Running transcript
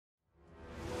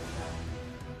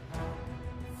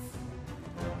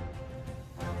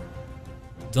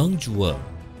Zhuo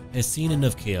has seen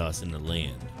enough chaos in the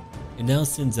land, and now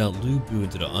sends out Lu Bu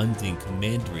into the Anding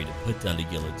commandery to put down the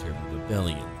Yellow Turban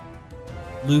Rebellion.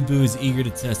 Lu Bu is eager to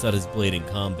test out his blade in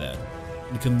combat,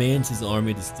 and commands his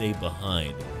army to stay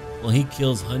behind while he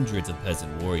kills hundreds of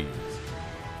peasant warriors.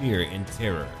 Fear and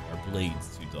terror are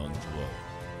blades to Zhuo.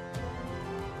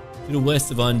 To the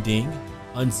west of Anding,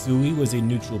 Han Sui was a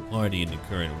neutral party in the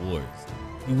current wars.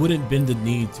 He wouldn't bend the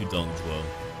knee to Zhuo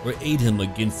or aid him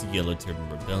against the Yellow Turban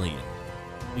Rebellion.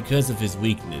 Because of his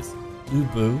weakness, Lu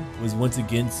Bu was once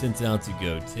again sent out to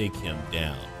go take him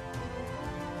down.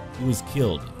 He was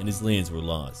killed and his lands were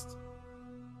lost.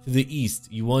 To the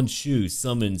east, Yuan Shu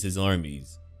summons his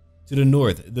armies. To the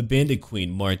north, the Bandit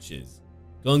Queen marches.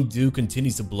 Gong Du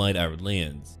continues to blight our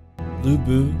lands. Lu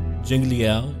Bu, Zheng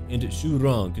Liao, and Shu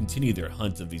Rong continue their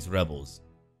hunt of these rebels.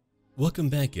 Welcome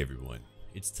back, everyone.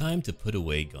 It's time to put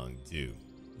away Gong Du.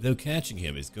 Though catching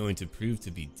him is going to prove to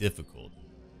be difficult,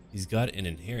 he's got an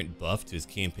inherent buff to his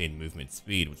campaign movement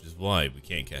speed, which is why we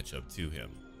can't catch up to him.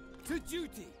 To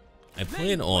duty. I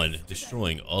plan on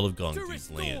destroying all of Gong Du's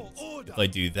lands. If I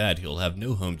do that, he'll have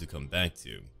no home to come back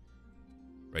to.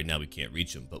 Right now we can't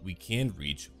reach him, but we can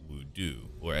reach Wu Du,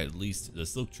 or at least the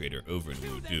Silk Trader over in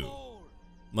Wu Du.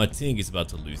 Ma Ting is about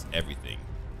to lose everything.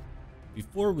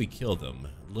 Before we kill them,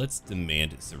 let's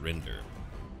demand surrender.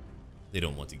 They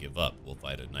don't want to give up. We'll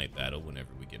fight a night battle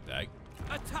whenever we get back.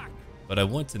 Attack. But I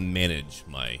want to manage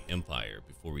my empire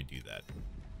before we do that.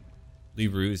 Li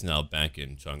Ru is now back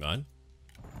in Chang'an.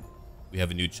 We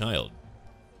have a new child.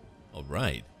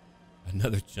 Alright,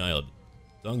 another child.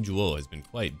 Dong Zhuo has been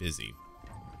quite busy.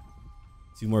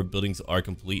 2 more buildings are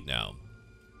complete now.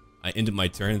 I ended my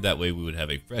turn, that way we would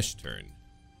have a fresh turn.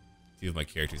 2 of my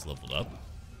characters leveled up.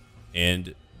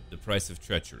 And the price of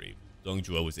treachery. Dong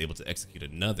Zhuo was able to execute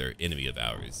another enemy of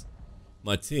ours.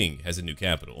 Ma Ting has a new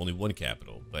capital, only 1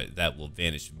 capital, but that will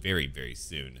vanish very, very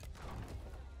soon.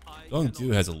 Gong Du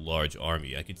has a large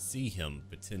army. I could see him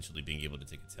potentially being able to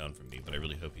take a town from me, but I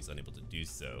really hope he's unable to do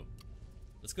so.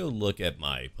 Let's go look at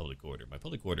my public order. My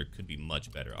public order could be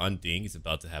much better. Anding is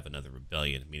about to have another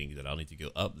rebellion, meaning that I'll need to go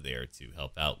up there to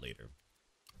help out later.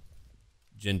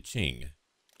 Jinqing,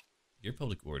 your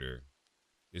public order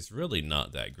is really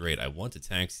not that great. I want to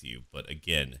tax you, but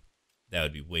again, that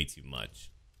would be way too much.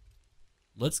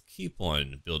 Let's keep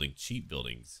on building cheap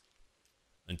buildings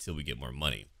until we get more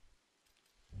money.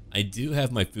 I do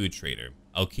have my food trader.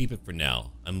 I'll keep it for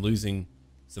now. I'm losing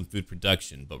some food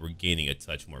production, but we're gaining a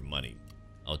touch more money.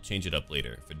 I'll change it up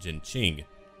later. For Jinqing,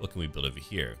 what can we build over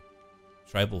here?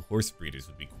 Tribal horse breeders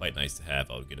would be quite nice to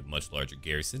have. I'll get a much larger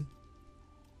garrison.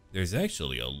 There's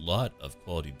actually a lot of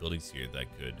quality buildings here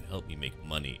that could help me make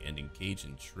money and engage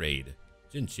in trade.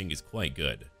 Jinqing is quite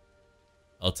good.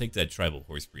 I'll take that tribal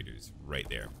horse breeders right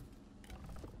there.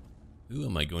 Who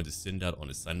am I going to send out on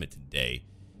assignment today?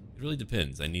 It really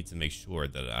depends. I need to make sure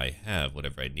that I have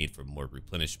whatever I need for more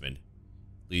replenishment.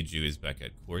 Li Ju is back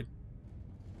at court.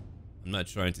 I'm not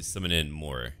trying to summon in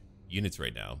more units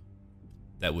right now.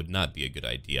 That would not be a good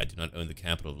idea. I do not own the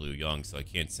capital of Luoyang, so I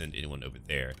can't send anyone over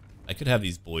there. I could have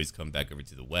these boys come back over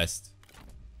to the west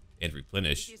and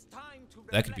replenish.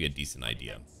 That could be a decent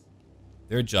idea.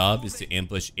 Their job is to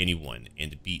ambush anyone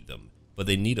and beat them, but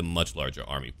they need a much larger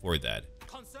army for that.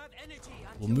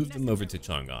 We'll move them over to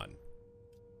Chang'an.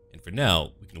 And for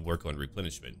now, we can work on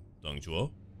replenishment. Dong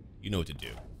Zhuo, you know what to do.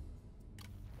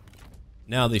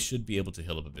 Now they should be able to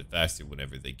heal up a bit faster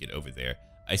whenever they get over there.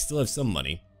 I still have some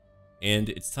money, and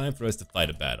it's time for us to fight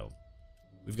a battle.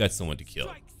 We've got someone to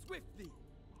kill.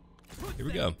 Here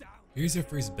we go. Here's our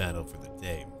first battle for the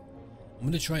day. I'm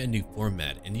going to try a new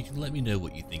format, and you can let me know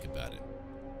what you think about it.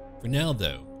 For now,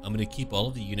 though, I'm going to keep all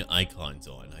of the unit icons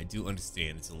on. I do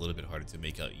understand it's a little bit harder to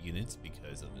make out units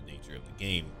because of the nature of the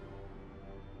game.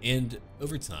 And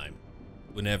over time,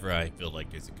 whenever I feel like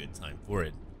there's a good time for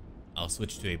it, I'll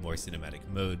switch to a more cinematic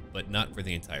mode, but not for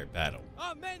the entire battle.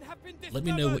 Let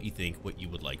me know what you think, what you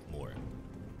would like more.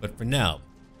 But for now,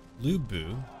 Lu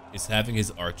Bu is having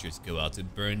his archers go out to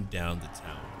burn down the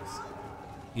towers.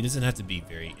 He doesn't have to be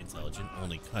very intelligent,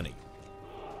 only cunning.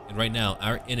 And right now,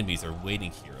 our enemies are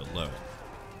waiting here alone.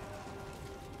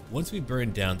 Once we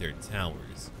burn down their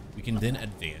towers, we can then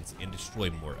advance and destroy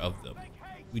more of them.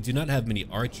 We do not have many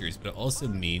archers, but it also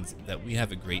means that we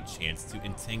have a great chance to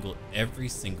entangle every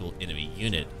single enemy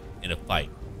unit in a fight.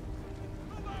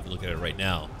 If you look at it right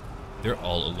now, they're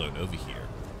all alone over here.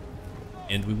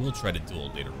 And we will try to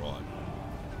duel later on.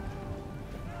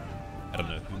 I don't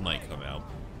know who might come out,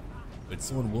 but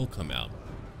someone will come out.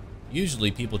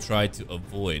 Usually people try to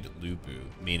avoid Lu Bu,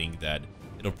 meaning that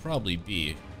it'll probably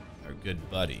be our good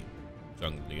buddy,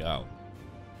 Zheng Liao.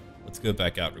 Let's go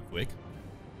back out real quick.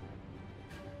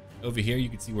 Over here, you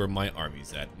can see where my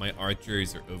army's at. My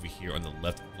archers are over here on the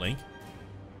left flank.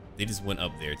 They just went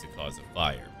up there to cause a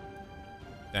fire.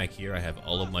 Back here, I have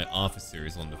all of my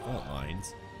officers on the front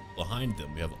lines. Behind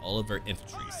them, we have all of our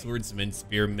infantry, swordsmen,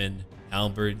 spearmen,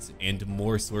 halberds, and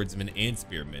more swordsmen and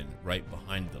spearmen right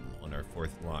behind them on our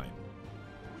fourth line.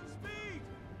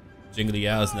 Zheng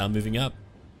Liao is now moving up.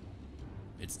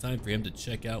 It's time for him to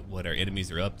check out what our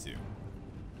enemies are up to.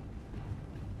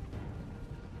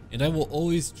 And I will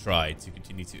always try to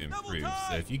continue to improve,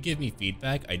 so if you give me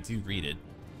feedback, I do read it,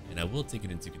 and I will take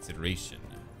it into consideration.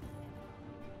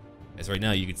 As right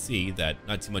now, you can see that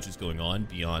not too much is going on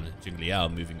beyond Zheng Liao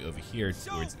moving over here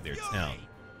towards their town.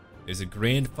 There's a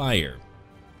grand fire,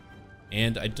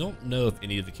 and I don't know if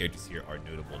any of the characters here are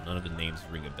notable. None of the names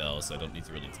ring a bell, so I don't need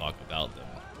to really talk about them.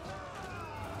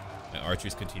 My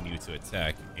archers continue to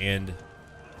attack, and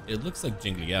it looks like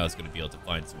Zheng Liao is going to be able to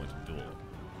find someone to duel.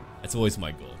 That's always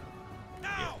my goal.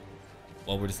 Here.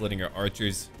 While we're just letting our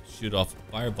archers shoot off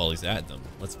fire volleys at them,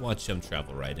 let's watch him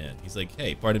travel right in. He's like,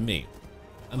 hey, pardon me.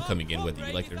 I'm coming in whether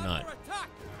you like it or not.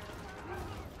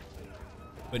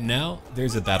 But now,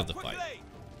 there's a battle to fight.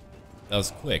 That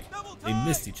was quick. They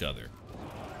missed each other.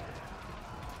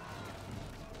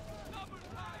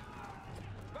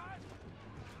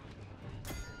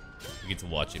 We get to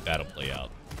watch a battle play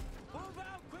out.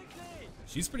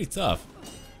 She's pretty tough.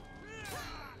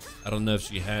 I don't know if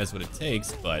she has what it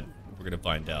takes, but we're going to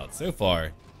find out. So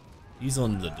far, he's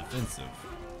on the defensive.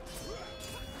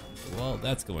 While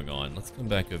that's going on, let's come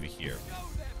back over here.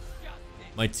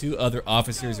 My two other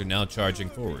officers are now charging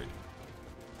forward.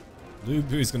 Lu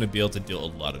Bu is going to be able to deal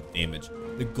a lot of damage.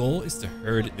 The goal is to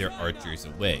herd their archers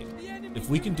away. If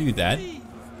we can do that,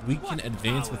 we can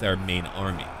advance with our main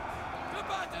army.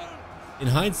 In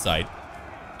hindsight,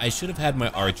 I should have had my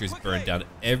archers burn down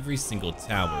every single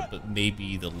tower, but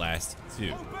maybe the last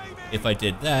two. If I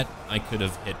did that, I could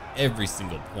have hit every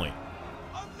single point,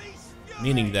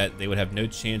 meaning that they would have no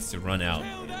chance to run out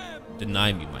and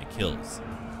deny me my kills.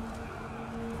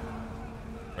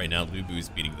 Right now, Lu Bu is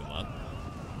beating them up.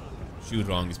 Xu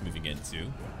Rong is moving in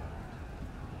too.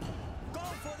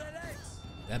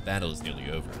 That battle is nearly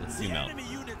over. Let's zoom out.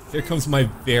 There comes my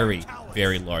very,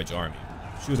 very large army.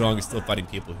 Xu Rong is still fighting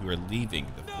people who are leaving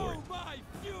the fort.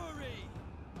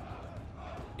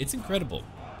 It's incredible.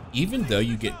 Even though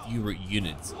you get fewer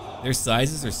units, their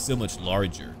sizes are so much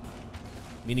larger,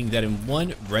 meaning that in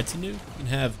one retinue, you can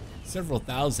have several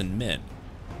thousand men.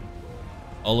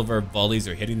 All of our volleys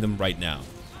are hitting them right now.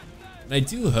 And I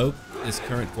do hope this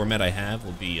current format I have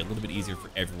will be a little bit easier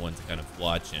for everyone to kind of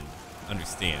watch and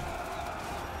understand.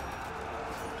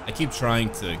 I keep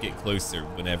trying to get closer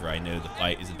whenever I know the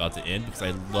fight is about to end because I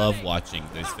love watching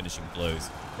those finishing blows.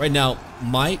 Right now,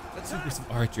 my two groups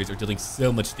of archers are dealing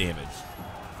so much damage.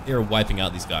 They are wiping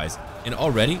out these guys, and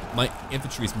already my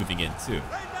infantry is moving in too.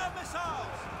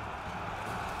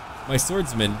 My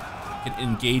swordsmen can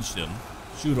engage them.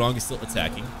 Xu Rong is still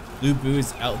attacking. Lu Bu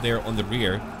is out there on the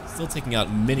rear, still taking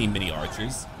out many, many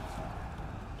archers.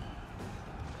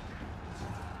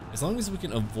 As long as we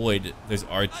can avoid those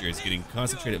archers getting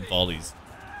concentrated volleys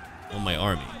on my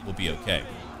army, we'll be okay.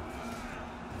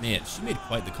 Man, she made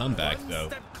quite the comeback, though.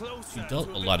 She dealt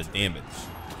a lot of damage.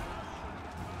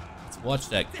 Let's watch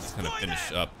that just kind of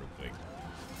finish up real quick.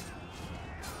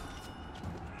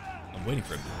 I'm waiting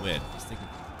for him to win. He's taking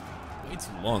way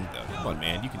too long, though. Come on,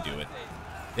 man. You can do it.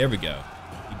 There we go.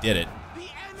 He did it.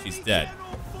 She's dead.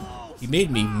 He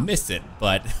made me miss it,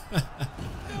 but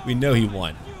we know he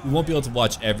won. We won't be able to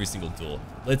watch every single duel.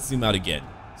 Let's zoom out again.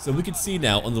 So we can see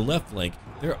now on the left flank,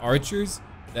 their archers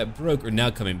that broke are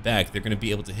now coming back. They're going to be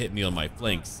able to hit me on my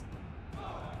flanks.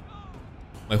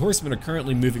 My horsemen are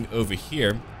currently moving over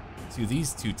here to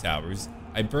these two towers.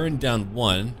 I burned down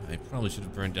one. I probably should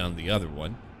have burned down the other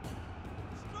one.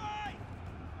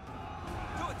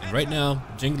 And right now,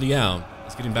 Zheng Liao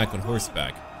is getting back on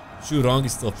horseback. Xu Rong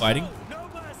is still fighting.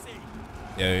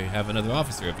 They have another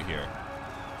officer over here.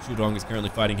 Xu Rong is currently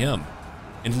fighting him.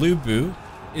 And Lu Bu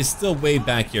is still way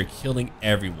back here killing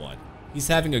everyone. He's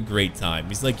having a great time.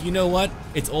 He's like, you know what?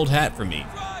 It's old hat for me.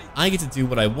 I get to do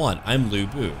what I want. I'm Lu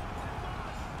Bu.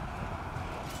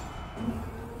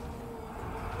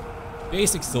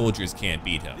 Basic soldiers can't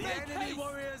beat him.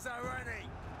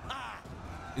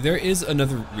 There is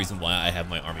another reason why I have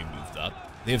my army moved up.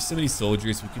 They have so many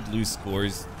soldiers, we could lose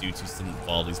scores due to some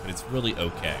volleys, but it's really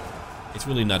okay. It's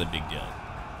really not a big deal.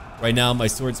 Right now, my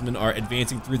swordsmen are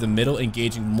advancing through the middle,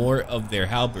 engaging more of their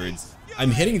halberds.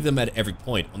 I'm hitting them at every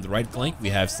point. On the right flank, we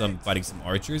have some fighting some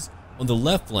archers. On the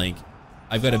left flank,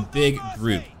 I've got a big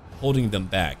group holding them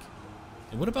back.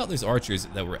 And what about those archers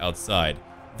that were outside?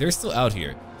 they're still out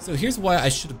here. So here's why I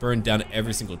should have burned down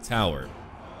every single tower.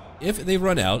 If they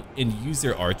run out and use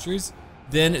their archers,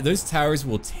 then those towers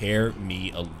will tear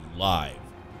me alive.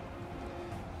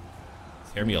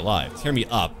 Tear me alive. Tear me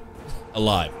up.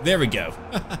 Alive. There we go.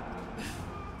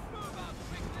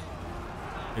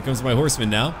 Here comes my horsemen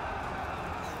now.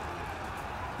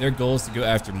 Their goal is to go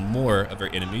after more of our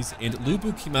enemies, and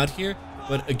Lubu came out here,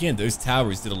 but again, those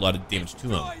towers did a lot of damage to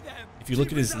him. If you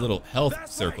look at his little health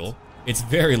circle, it's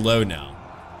very low now.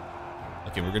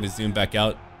 Okay, we're going to zoom back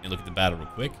out and look at the battle real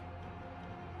quick.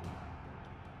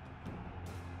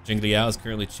 Jing Liao is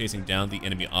currently chasing down the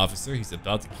enemy officer. He's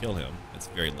about to kill him. That's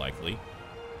very likely.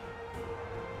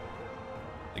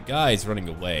 The guy is running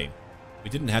away.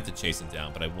 We didn't have to chase him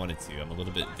down, but I wanted to. I'm a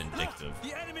little bit vindictive.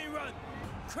 The enemy run!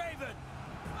 Craven!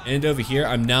 And over here,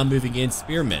 I'm now moving in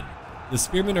spearmen. The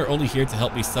spearmen are only here to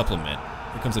help me supplement.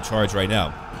 Here comes a charge right now.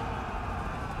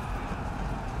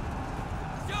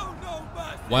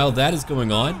 While that is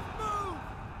going on,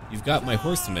 you've got my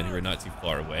horsemen who are not too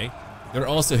far away. They're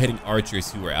also hitting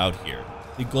archers who are out here.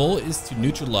 The goal is to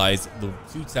neutralize the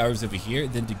two towers over here,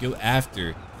 then to go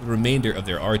after the remainder of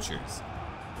their archers.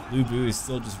 Lubu is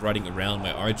still just riding around.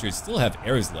 My archers still have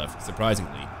arrows left,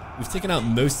 surprisingly. We've taken out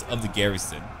most of the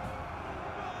garrison.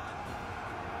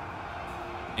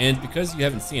 And because you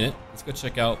haven't seen it, let's go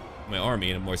check out my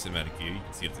army in a more cinematic view. You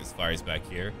can see that there's fires back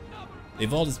here.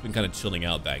 They've all just been kind of chilling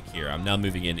out back here. I'm now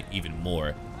moving in even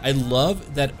more. I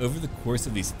love that over the course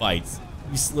of these fights,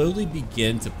 we slowly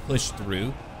begin to push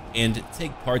through and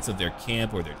take parts of their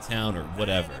camp or their town or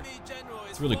whatever.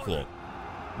 It's really cool.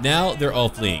 Now they're all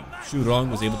fleeing. Shu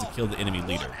Rong was able to kill the enemy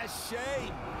leader.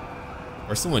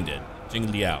 Or someone did.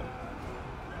 Jing Liao.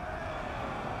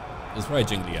 It was probably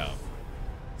Jing Liao.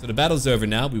 So the battle's over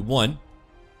now. We won.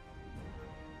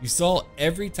 You saw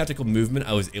every tactical movement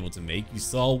I was able to make. You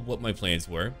saw what my plans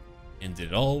were. And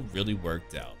it all really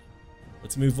worked out.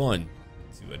 Let's move on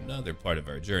to another part of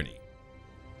our journey.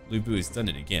 Lubu has done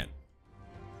it again.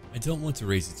 I don't want to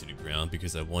raise it to the ground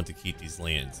because I want to keep these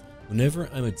lands. Whenever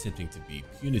I'm attempting to be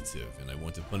punitive and I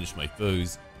want to punish my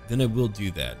foes, then I will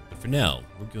do that. But for now,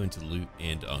 we're going to loot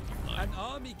and occupy. An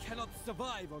army cannot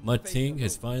survive on Ma faith Ting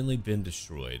has alone. finally been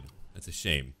destroyed. That's a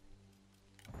shame.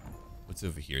 What's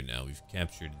over here now? We've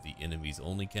captured the enemy's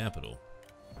only capital.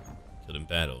 Killed in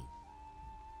battle.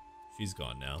 She's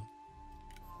gone now.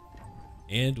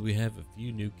 And we have a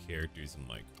few new characters in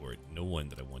my court. No one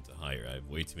that I want to hire. I have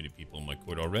way too many people in my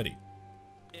court already.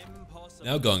 Impossible.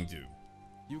 Now Gongdu,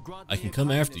 You grant I me can a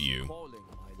come after kindness you, calling,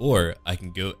 my or I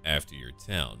can go after your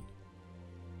town.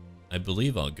 I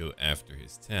believe I'll go after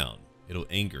his town. It'll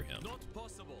anger him. Not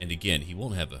possible. And again, he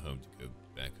won't have a home to go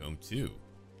back home to.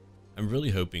 I'm really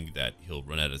hoping that he'll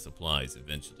run out of supplies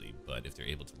eventually, but if they're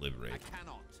able to liberate, I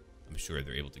cannot. I'm sure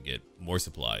they're able to get more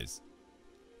supplies.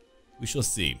 We shall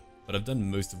see, but I've done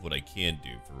most of what I can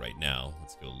do for right now.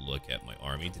 Let's go look at my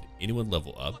army. Did anyone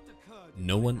level up? What occurred?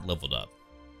 No one leveled up.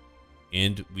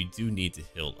 And we do need to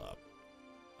heal up.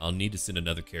 I'll need to send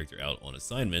another character out on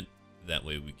assignment. That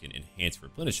way we can enhance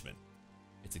replenishment.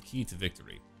 It's a key to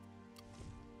victory.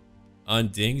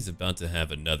 Anding is about to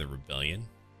have another rebellion.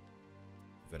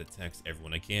 I've got to tax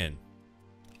everyone I can.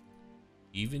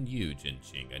 Even you, Jin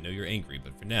Qing. I know you're angry,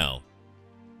 but for now,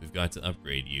 we've got to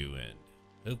upgrade you and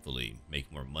hopefully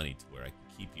make more money to where I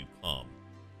can keep you calm.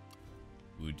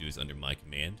 Wudu is under my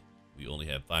command. We only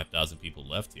have 5,000 people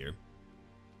left here.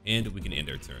 And we can end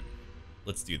our turn.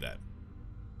 Let's do that.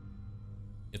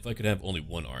 If I could have only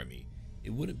one army,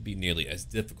 it wouldn't be nearly as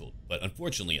difficult, but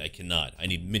unfortunately I cannot. I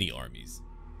need many armies.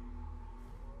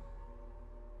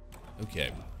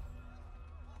 Okay.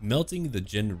 Melting the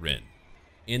Jin Ren.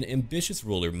 An ambitious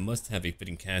ruler must have a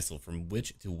fitting castle from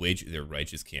which to wage their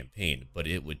righteous campaign, but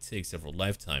it would take several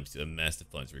lifetimes to amass the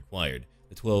funds required.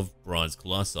 The 12 bronze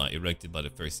colossi erected by the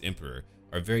first emperor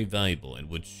are very valuable and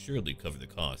would surely cover the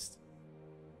cost.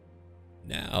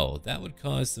 Now, that would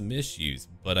cause some issues,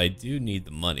 but I do need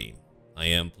the money. I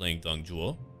am playing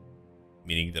Zhuo,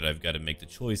 meaning that I've got to make the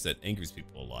choice that angers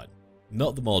people a lot.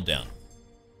 Melt them all down.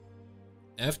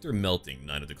 After melting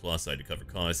 9 of the colossi to cover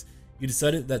costs, you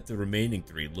decided that the remaining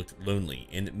 3 looked lonely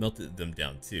and melted them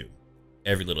down too.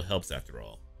 Every little helps after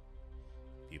all.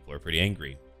 People are pretty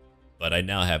angry, but I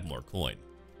now have more coin.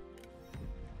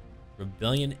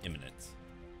 Rebellion imminent.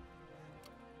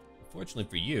 Fortunately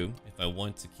for you, if I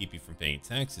want to keep you from paying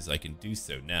taxes, I can do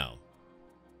so now.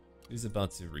 Who's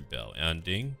about to rebel?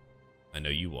 Anding? I know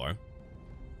you are.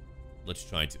 Let's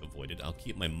try to avoid it. I'll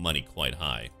keep my money quite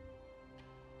high.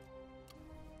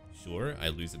 Sure, I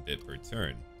lose a bit per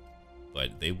turn,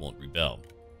 but they won't rebel.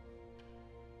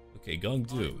 Okay,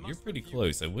 Gongdu, you're pretty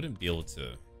close. I wouldn't be able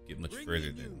to get much Bring further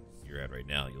me than news. you're at right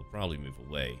now, you'll probably move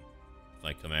away if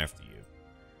I come after you.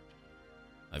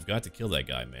 I've got to kill that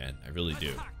guy, man. I really do.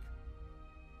 Attack.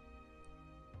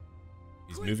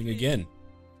 He's Quickly. moving again.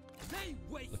 Lay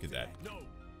waste Look at to that. it. No.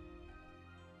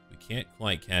 We can't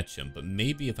quite catch him, but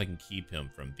maybe if I can keep him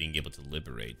from being able to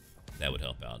liberate, that would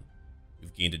help out.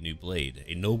 We've gained a new blade,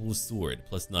 a noble sword,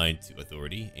 +9 to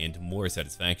authority, and more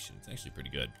satisfaction. It's actually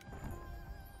pretty good.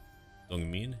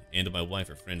 Dongmin and my wife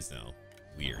are friends now.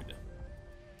 Weird.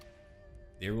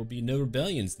 There will be no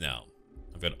rebellions now.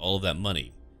 I've got all of that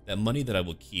money. That money that I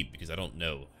will keep because I don't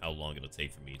know how long it'll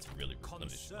take for me to really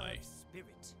replenish my... Conserve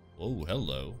spirit. Oh,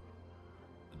 hello.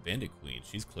 The Bandit Queen,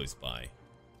 she's close by.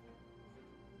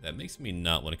 That makes me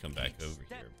not want to come back over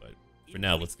here, but for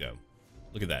now, let's go.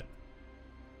 Look at that.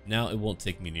 Now it won't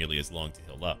take me nearly as long to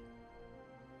heal up.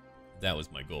 That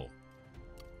was my goal.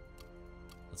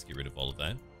 Let's get rid of all of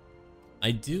that.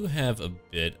 I do have a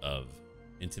bit of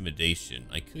intimidation.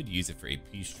 I could use it for a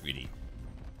peace treaty.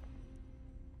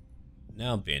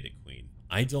 Now, Bandit Queen,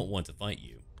 I don't want to fight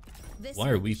you. Why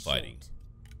are we fighting?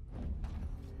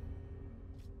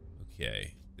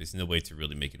 Okay, there's no way to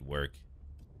really make it work.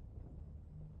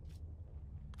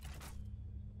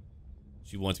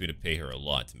 She wants me to pay her a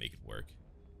lot to make it work.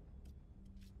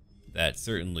 That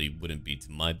certainly wouldn't be to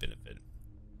my benefit.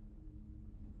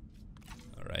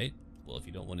 Alright, well if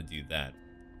you don't want to do that,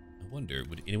 I wonder,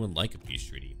 would anyone like a peace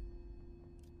treaty?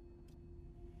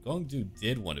 Gongdu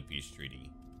did want a peace treaty.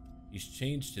 He's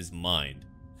changed his mind.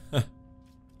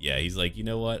 Yeah, he's like, you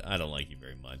know what? I don't like you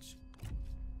very much.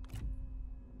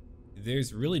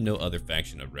 There's really no other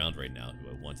faction around right now who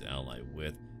I want to ally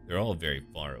with. They're all very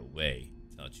far away.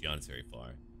 Tao Qian's very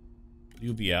far.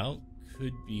 Liu Biao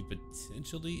could be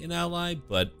potentially an ally,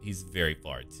 but he's very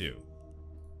far too.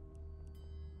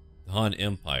 The Han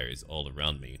Empire is all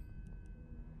around me.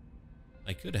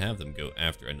 I could have them go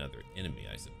after another enemy,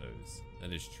 I suppose.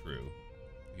 That is true.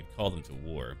 We could call them to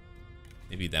war.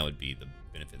 Maybe that would be the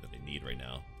benefit that they need right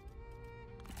now.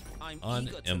 Han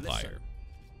Empire.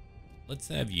 Let's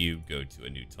have you go to a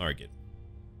new target.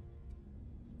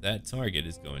 That target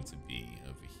is going to be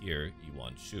over here,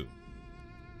 Yuan Shu.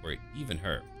 Or even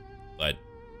her. But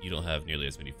you don't have nearly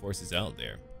as many forces out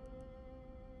there.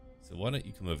 So why don't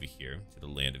you come over here to the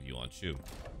land of Yuan Shu?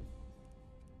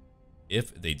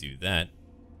 If they do that,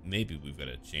 maybe we've got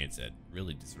a chance at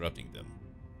really disrupting them.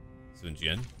 Sun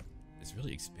Jian is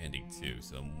really expanding too,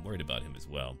 so I'm worried about him as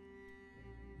well.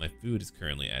 My food is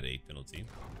currently at a penalty.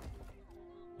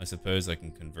 I suppose I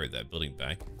can convert that building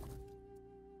back,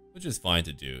 which is fine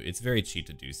to do. It's very cheap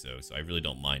to do so, so I really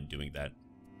don't mind doing that.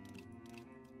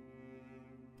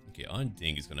 Okay, On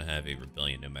Ding is going to have a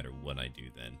rebellion no matter what I do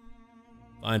then.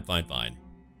 Fine, fine, fine.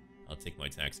 I'll take my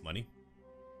tax money.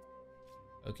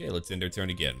 Okay, let's end our turn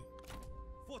again.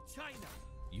 For China.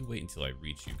 You wait until I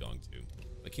reach you, Gongtu.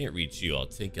 If I can't reach you, I'll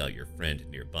take out your friend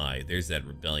nearby. There's that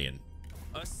rebellion.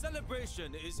 A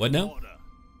celebration is What in now? order.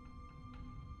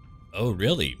 Oh,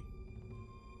 really?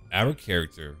 Our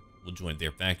character will join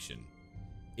their faction.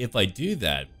 If I do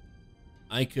that,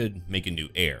 I could make a new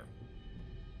heir.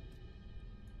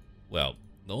 Well,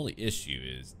 the only issue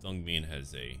is Dongmin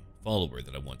has a follower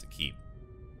that I want to keep.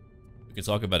 We can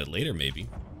talk about it later, maybe.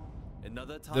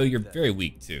 Another time. Though you're then. very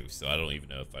weak too, so I don't even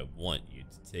know if I want you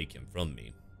to take him from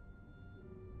me.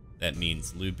 That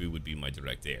means Lu Bu would be my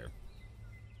direct heir.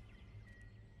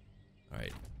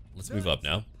 Alright, let's move up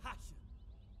now. Passion.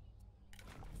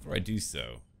 Before I do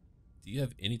so, do you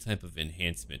have any type of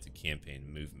enhancement to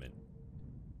campaign movement?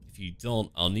 If you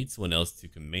don't, I'll need someone else to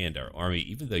command our army,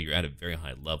 even though you're at a very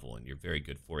high level and you're very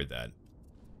good for that.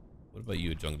 What about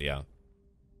you, Zhong Liao?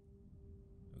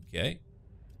 Okay,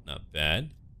 not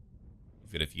bad.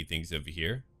 We've got a few things over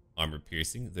here. Armor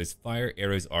piercing. Those fire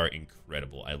arrows are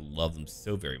incredible. I love them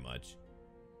so very much.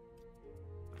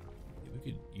 Yeah,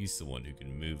 we could use someone who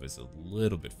can move us a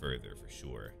little bit further for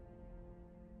sure.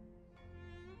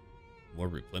 More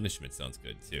replenishment sounds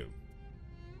good too.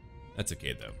 That's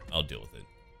okay though. I'll deal with it.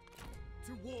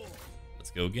 To war.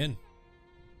 Let's go again.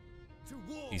 To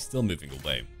war. He's still moving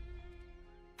away.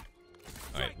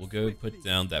 Alright, we'll go put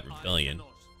down that rebellion.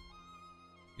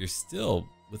 You're still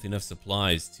with enough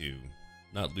supplies to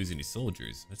not lose any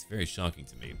soldiers. That's very shocking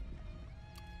to me.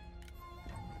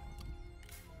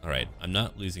 Alright, I'm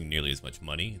not losing nearly as much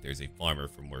money. There's a farmer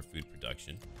for more food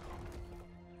production.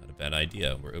 Not a bad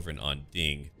idea. We're over in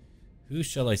Anding. Who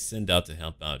shall I send out to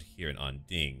help out here in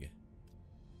Anding?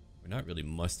 We're not really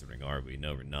mustering, are we?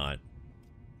 No, we're not.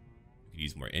 We could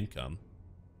use more income.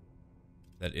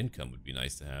 That income would be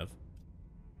nice to have.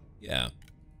 Yeah.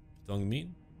 Dongmin,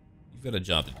 you've got a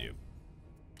job to do.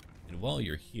 And while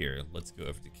you're here, let's go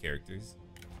over to characters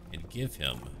and give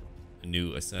him a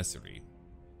new accessory.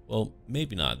 Well,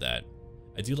 maybe not that.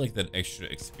 I do like that extra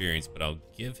experience, but I'll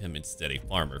give him instead a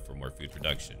farmer for more food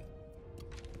production.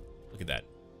 Look at that.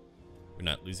 We're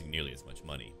not losing nearly as much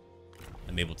money.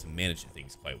 I'm able to manage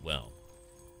things quite well.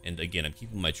 And again, I'm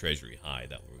keeping my treasury high.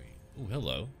 That way. Oh,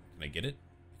 hello. Can I get it?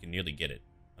 I can nearly get it.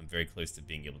 I'm very close to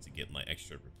being able to get my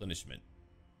extra replenishment.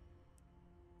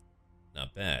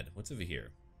 Not bad. What's over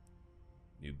here?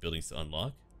 New buildings to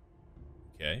unlock.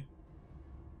 Okay.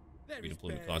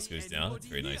 Redeployment cost goes down. That's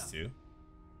very nice too.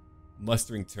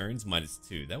 Mustering turns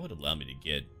 -2. That would allow me to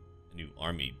get a new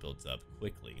army built up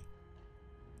quickly.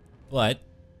 But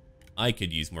I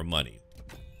could use more money.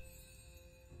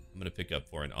 I'm going to pick up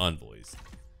foreign envoys.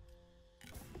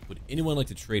 Would anyone like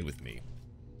to trade with me?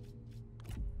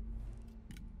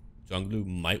 Zhonglu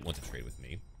might want to trade with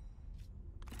me.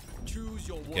 Choose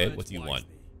your Okay, words what do you want?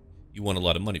 wisely. You want a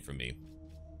lot of money from me.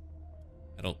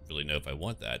 I don't really know if I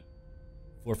want that.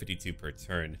 452 per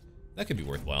turn. That could be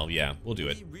worthwhile. Yeah, we'll do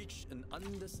it. We reach an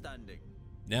understanding.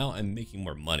 Now I'm making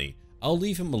more money. I'll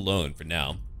leave him alone for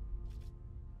now.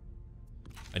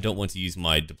 I don't want to use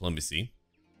my diplomacy.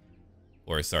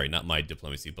 Or, sorry, not my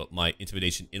diplomacy, but my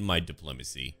intimidation in my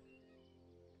diplomacy.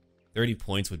 30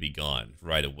 points would be gone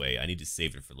right away. I need to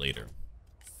save it for later.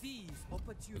 Seize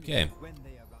opportunities Okay. when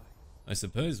they arise. I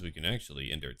suppose we can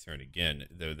actually end our turn again,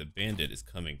 though the bandit is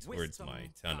coming towards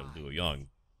my town of Luoyang.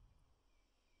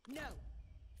 No.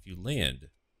 If you land,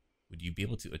 would you be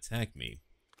able to attack me?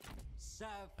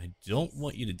 Serve. I don't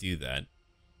want you to do that.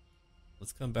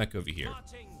 Let's come back over here.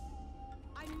 Marching.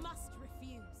 I must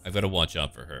refuse. I've got to watch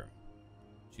out for her.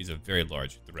 She's a very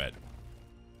large threat.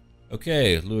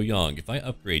 Okay, Luoyang, if I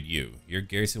upgrade you, your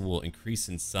garrison will increase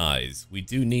in size. We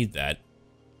do need that.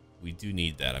 We do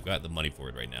need that. I've got the money for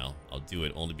it right now. I'll do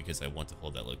it only because I want to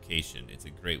hold that location. It's a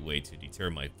great way to deter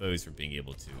my foes from being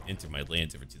able to enter my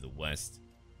lands over to the west.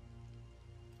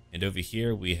 And over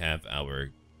here we have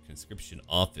our conscription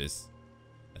office.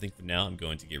 I think for now I'm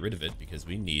going to get rid of it because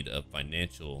we need a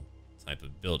financial type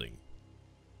of building.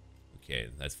 Okay,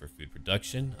 that's for food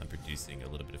production. I'm producing a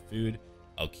little bit of food.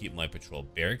 I'll keep my patrol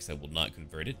barracks. I will not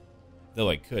convert it. Though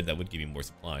I could, that would give me more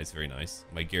supplies. Very nice.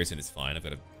 My garrison is fine. I've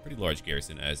got a pretty large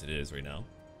garrison as it is right now.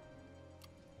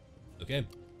 Okay.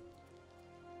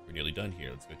 We're nearly done here.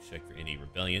 Let's go check for any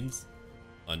rebellions.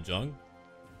 Anjong.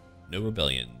 No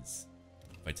rebellions.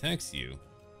 If I tax you,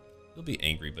 you'll be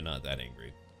angry, but not that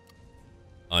angry.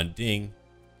 On Ding,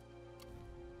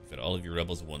 you've got all of your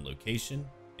rebels in one location.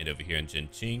 And over here in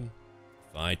Jinqing,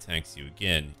 if I tax you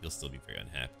again, you'll still be very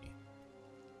unhappy.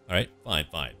 Alright, fine,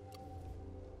 fine.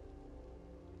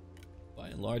 By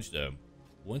and large, though,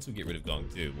 once we get rid of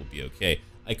Gongdu, we'll be okay.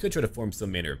 I could try to form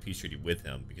some manner of peace treaty with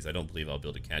him, because I don't believe I'll be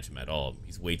able to catch him at all.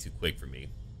 He's way too quick for me.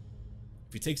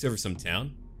 If he takes over some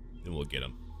town, then we'll get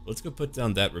him. Let's go put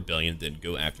down that rebellion, then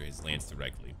go after his lands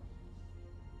directly.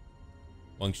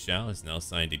 Wang Xiao has now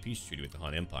signed a peace treaty with the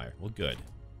Han Empire. Well, good.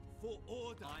 For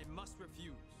order, I must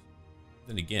refuse.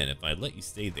 Then again, if I let you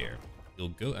stay there, you'll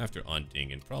go after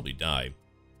Anding and probably die.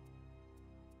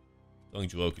 Dong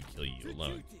Zhuo could kill you To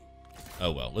alone. duty.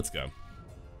 Oh well, let's go.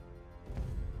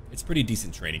 It's pretty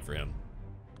decent training for him.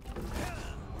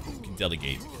 You can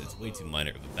delegate because it's way too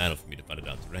minor of a battle for me to find it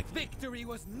out directly. Victory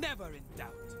was never in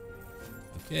doubt.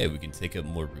 Okay, we can take up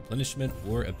more replenishment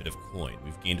or a bit of coin.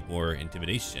 We've gained more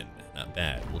intimidation. Not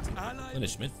bad. We'll take Allies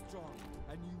replenishment. be strong,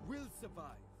 and you will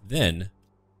survive. Then,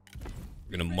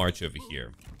 we're going to march over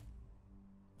here.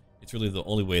 It's really the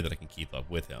only way that I can keep up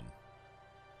with him.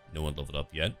 No one leveled up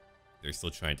yet. They're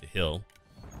still trying to heal.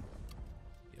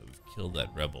 Yeah, we've killed that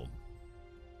rebel.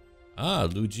 Ah,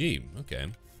 Lu Ji. Okay.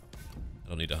 I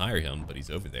don't need to hire him, but he's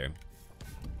over there.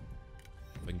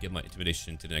 If I can get my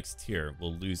intimidation to the next tier,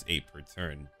 we'll lose 8 per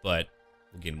turn, but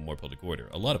we'll gain more public order.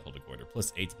 A lot of public order,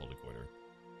 plus 8 public order.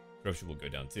 Corruption will go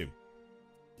down too.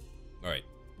 Alright.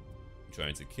 I'm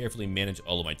trying to carefully manage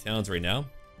all of my towns right now.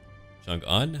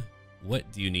 Chang'an,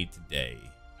 what do you need today?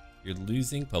 You're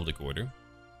losing public order.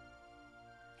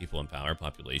 People in power,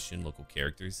 population, local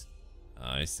characters.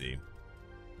 I see.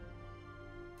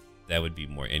 That would be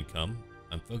more income.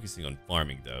 I'm focusing on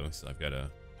farming though, so I've got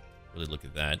to really look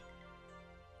at that.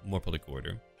 More public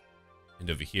order. And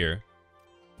over here,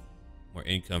 more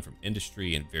income from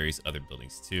industry and various other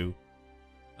buildings too.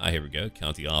 Ah, here we go.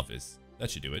 County office. That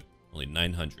should do it. Only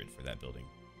 900 for that building.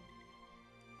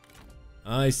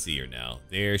 I see her now.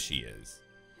 There she is.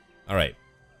 Alright.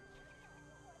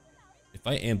 If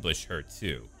I ambush her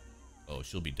too, oh,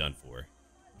 she'll be done for.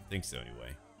 I think so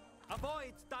anyway.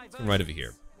 Avoid Let's come right over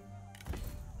here.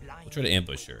 We'll try to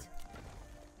ambush her.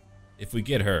 If we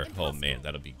get her, oh man,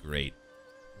 that'll be great.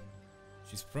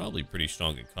 She's probably pretty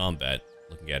strong in combat,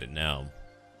 looking at it now.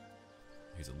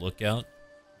 Here's a lookout.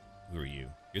 Who are you?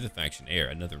 You're the faction heir,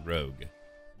 another rogue.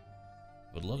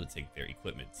 Would love to take their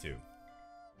equipment too.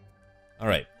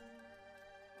 Alright.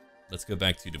 Let's go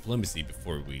back to diplomacy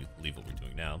before we leave what we're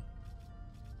doing now.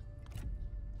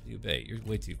 Liu Bei, you're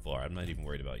way too far. I'm not even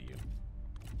worried about you.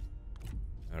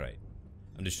 Alright.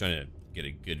 I'm just trying to get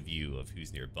a good view of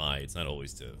who's nearby. It's not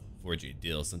always to forge a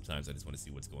deal. Sometimes I just want to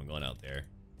see what's going on out there.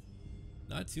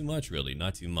 Not too much, really.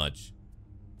 Not too much.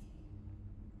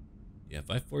 Yeah, if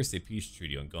I forced a peace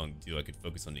treaty on Gongdu, I could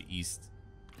focus on the east.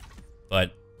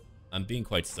 But I'm being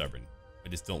quite stubborn. I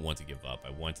just don't want to give up. I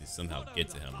want to somehow get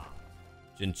to him.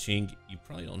 Jinqing, you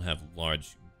probably don't have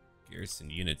large garrison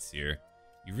units here.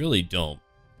 You really don't.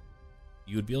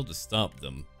 You would be able to stop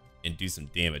them and do some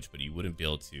damage, but you wouldn't be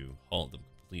able to halt them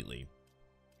completely.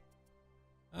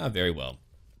 Ah, very well.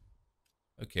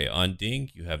 Okay, on Ding,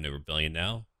 you have no rebellion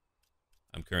now.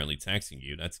 I'm currently taxing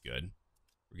you, that's good.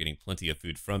 We're getting plenty of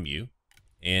food from you.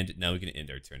 And now we can end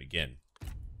our turn again.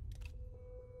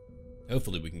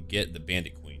 Hopefully we can get the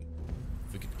Bandit Queen.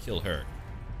 If we could kill her,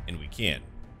 and we can,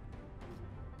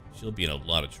 she'll be in a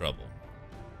lot of trouble.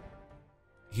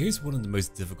 Here's one of the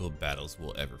most difficult battles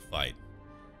we'll ever fight.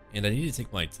 And I need to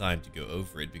take my time to go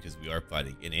over it because we are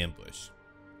fighting in ambush.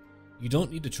 You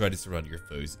don't need to try to surround your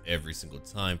foes every single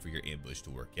time for your ambush to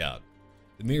work out.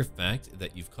 The mere fact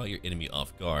that you've caught your enemy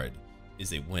off guard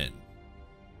is a win.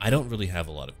 I don't really have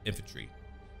a lot of infantry,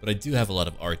 but I do have a lot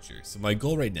of archers, so my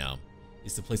goal right now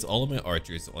is to place all of my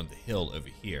archers on the hill over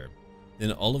here,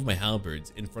 then all of my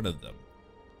halberds in front of them.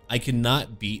 I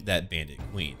cannot beat that Bandit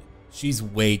Queen. She's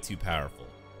way too powerful.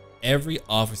 Every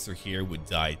officer here would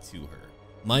die to her.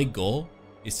 My goal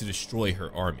is to destroy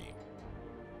her army.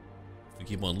 If we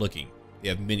keep on looking, they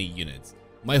have many units.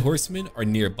 My horsemen are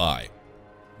nearby.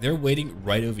 They're waiting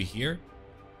right over here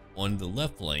on the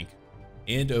left flank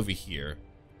and over here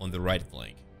on the right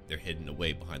flank. They're hidden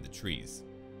away behind the trees.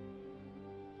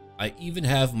 I even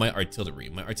have my artillery.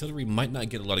 My artillery might not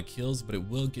get a lot of kills, but it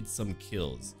will get some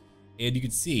kills. And you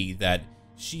can see that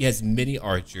she has many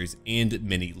archers and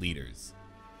many leaders.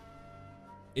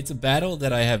 It's a battle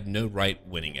that I have no right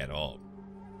winning at all.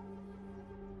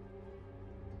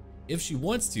 If she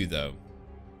wants to, though,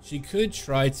 she could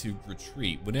try to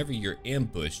retreat. Whenever you're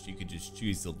ambushed, you could just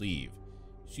choose to leave.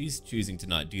 She's choosing to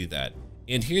not do that.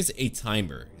 And here's a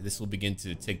timer. This will begin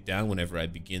to tick down whenever I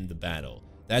begin the battle.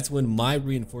 That's when my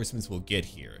reinforcements will get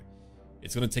here.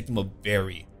 It's going to take them a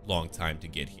very long time to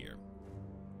get here.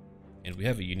 And we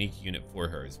have a unique unit for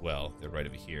her as well. They're right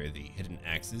over here, the Hidden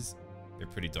Axes. They're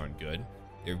pretty darn good.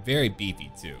 They're very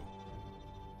beefy too.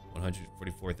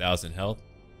 144,000 health.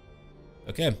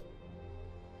 Okay.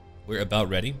 We're about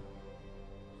ready.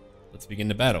 Let's begin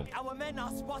the battle. Our men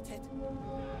are spotted.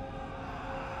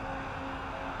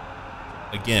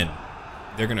 Again,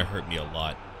 they're going to hurt me a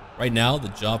lot. Right now, the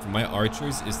job for my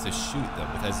archers is to shoot them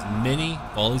with as many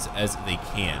volleys as they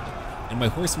can. And my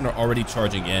horsemen are already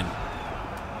charging in,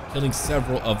 killing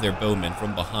several of their bowmen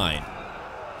from behind.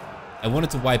 I wanted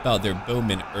to wipe out their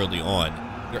bowmen early on.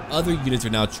 Their other units are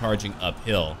now charging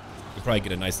uphill. You'll probably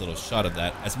get a nice little shot of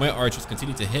that. As my archers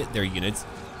continue to hit their units,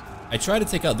 I try to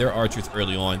take out their archers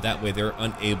early on. That way they're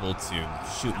unable to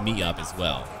shoot me up as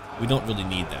well. We don't really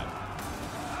need them.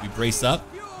 We brace up,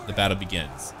 the battle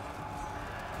begins.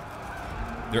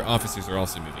 Their officers are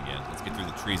also moving in. Let's get through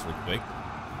the trees real quick.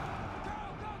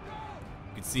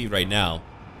 You can see right now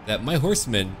that my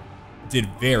horsemen did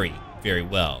very, very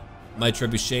well. My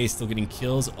trebuchet is still getting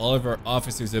kills. All of our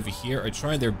officers over here are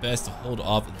trying their best to hold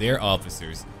off their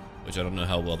officers, which I don't know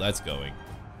how well that's going.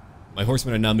 My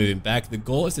horsemen are now moving back. The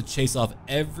goal is to chase off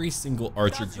every single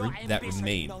archer group that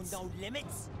remains.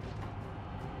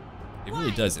 It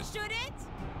really doesn't. Shoot it?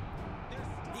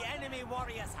 The enemy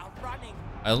warriors are running.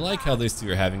 I like how those two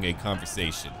are having a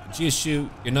conversation. Jiashu,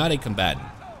 you're not a combatant.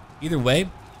 Either way,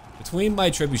 between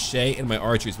my trebuchet and my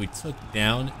archers, we took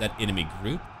down that enemy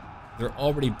group. They're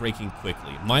already breaking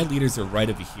quickly. My leaders are right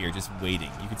over here just waiting.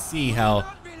 You can see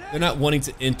how they're not wanting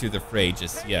to enter the fray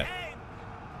just yet.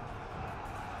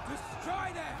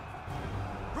 Destroy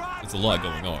them. There's a lot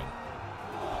going on.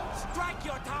 Strike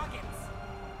your targets.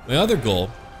 My other goal,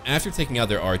 after taking out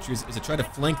their archers, is to try to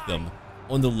flank them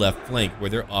on the left flank where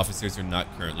their officers are not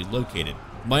currently located.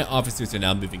 My officers are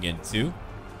now moving in too.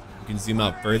 You can zoom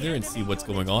out further and see what's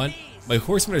going on. My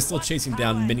horsemen are still chasing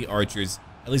down many archers.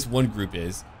 At least one group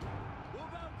is.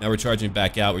 Now we're charging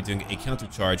back out. We're doing a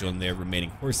countercharge on their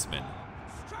remaining horsemen.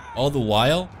 All the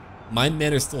while, my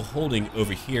men are still holding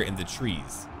over here in the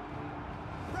trees.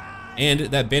 And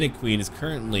that Bandit Queen is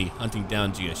currently hunting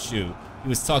down Jiashu. He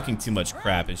was talking too much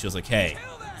crap and she was like, hey,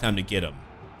 time to get him.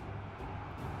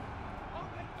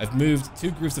 I've moved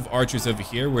 2 groups of archers over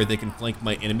here where they can flank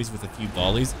my enemies with a few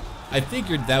volleys. I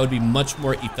figured that would be much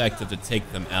more effective to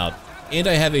take them out. And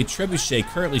I have a trebuchet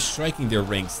currently striking their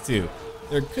ranks too.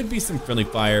 There could be some friendly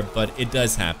fire, but it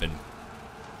does happen.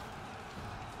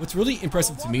 What's really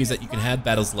impressive to me is that you can have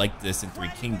battles like this in 3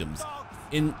 kingdoms.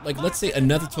 In, like, let's say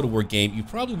another Total War game, you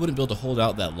probably wouldn't be able to hold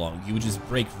out that long. You would just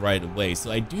break right away. So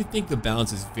I do think the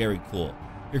balance is very cool.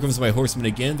 Here comes my horsemen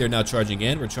again. They're now charging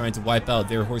in. We're trying to wipe out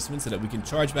their horsemen so that we can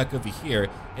charge back over here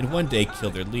and one day kill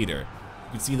their leader.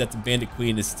 You can see that the Bandit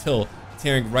Queen is still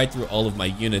tearing right through all of my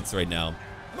units right now.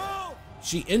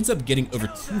 She ends up getting over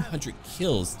 200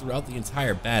 kills throughout the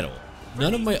entire battle.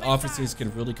 None of my officers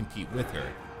can really compete with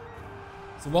her.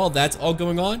 So while that's all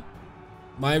going on,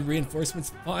 my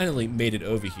reinforcements finally made it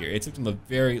over here. It took them a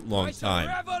very long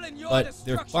time, but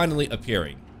they're finally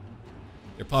appearing.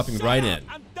 They're popping right in.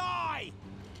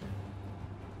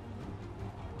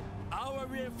 Our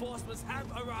reinforcements have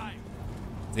arrived.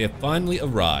 They have finally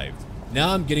arrived.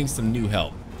 Now I'm getting some new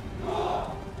help.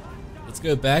 Let's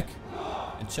go back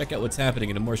and check out what's happening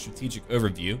in a more strategic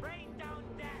overview.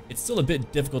 It's still a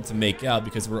bit difficult to make out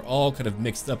because we're all kind of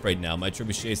mixed up right now. My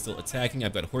trebuchet is still attacking.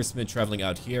 I've got horsemen traveling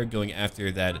out here going after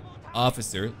that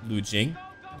officer, Lu Jing.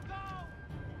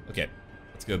 Okay,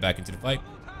 let's go back into the fight.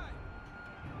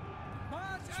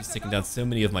 She's taking down so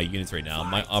many of my units right now.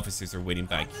 My officers are waiting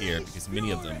back here because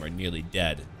many of them are nearly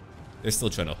dead. They're still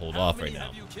trying to hold off right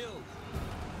now.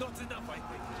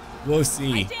 We'll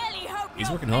see. He's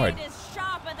working hard.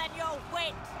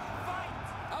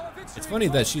 It's funny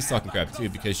that she's talking crap too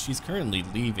because she's currently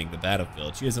leaving the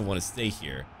battlefield. She doesn't want to stay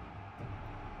here.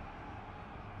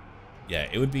 Yeah,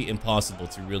 it would be impossible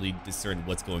to really discern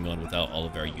what's going on without all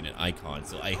of our unit icons,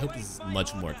 so I hope this is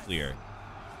much more clear.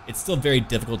 It's still very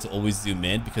difficult to always zoom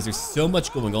in because there's so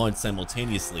much going on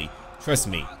simultaneously. Trust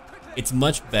me, it's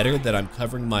much better that I'm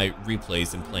covering my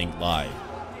replays and playing live.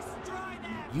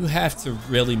 You have to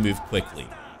really move quickly.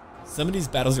 Some of these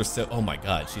battles are so... Oh my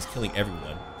god, she's killing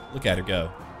everyone. Look at her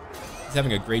go. She's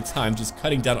having a great time just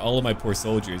cutting down all of my poor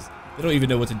soldiers. They don't even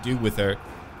know what to do with her.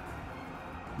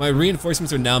 My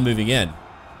reinforcements are now moving in.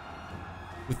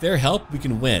 With their help, we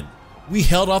can win. We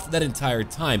held off that entire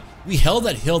time. We held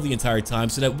that hill the entire time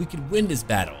so that we could win this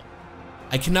battle.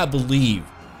 I cannot believe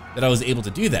that I was able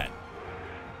to do that.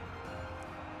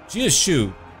 Jia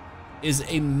Shu is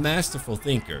a masterful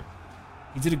thinker.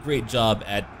 He did a great job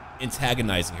at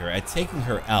antagonizing her, at taking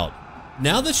her out.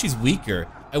 Now that she's weaker,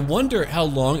 I wonder how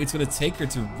long it's going to take her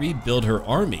to rebuild her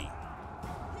army.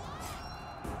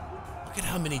 Look at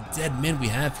how many dead men we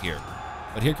have here.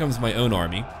 But here comes my own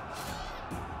army.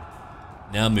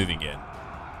 Now moving in.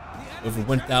 Over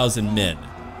 1,000 men.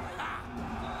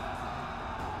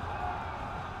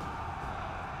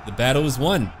 The battle is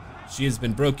won. She has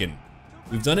been broken.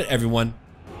 We've done it, everyone.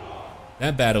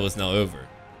 That battle is now over.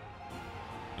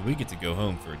 And we get to go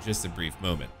home for just a brief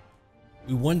moment.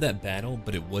 We won that battle,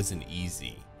 but it wasn't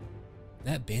easy.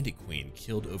 That Bandit Queen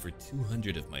killed over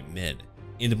 200 of my men,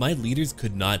 and my leaders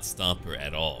could not stop her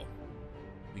at all.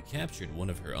 We captured one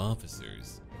of her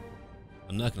officers.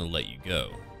 I'm not going to let you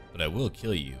go, but I will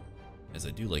kill you, as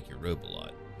I do like your robe a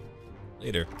lot.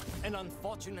 Later. An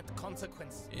unfortunate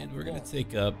consequence. And we're going to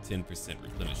take up 10%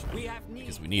 replenishment,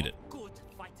 because we need it. Good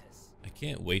fighters. I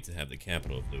can't wait to have the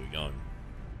capital of Luoyang.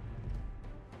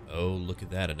 Oh, look at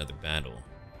that, another battle.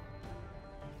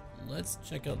 Let's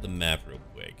check out the map real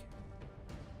quick.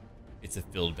 It's a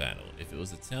field battle. If it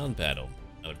was a town battle,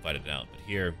 I would fight it out, but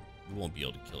here, we won't be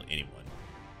able to kill anyone.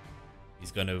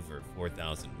 He's gone over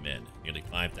 4,000 men, nearly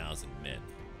 5,000 men.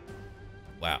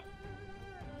 Wow.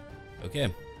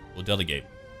 Okay, we'll delegate.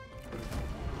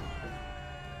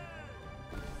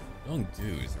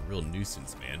 Dongdu is a real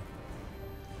nuisance, man.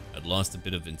 I'd lost a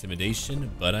bit of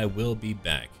intimidation, but I will be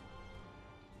back.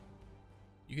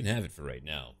 You can have it for right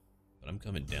now, but I'm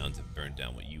coming down to burn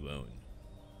down what you own.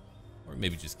 Or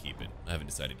maybe just keep it. I haven't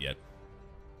decided yet.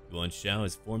 Yuan Shao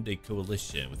has formed a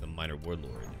coalition with a minor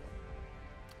warlord.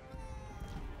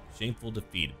 Shameful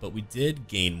defeat, but we did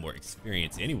gain more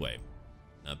experience anyway.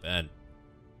 Not bad.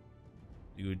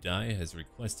 Liu Dai has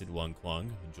requested Wang Kuang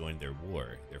who joined their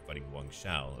war. They're fighting Wang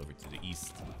Shao over to the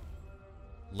east.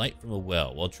 Light from a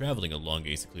well. While traveling along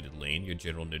a secluded lane, your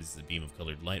general notices a beam of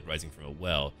colored light rising from a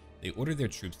well. They order their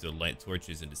troops to light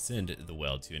torches and descend the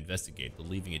well to investigate,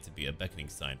 believing it to be a beckoning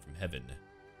sign from heaven.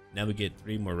 Now we get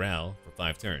 3 morale for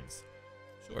 5 turns.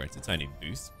 Sure, it's a tiny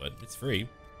boost, but it's free.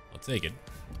 I'll take it.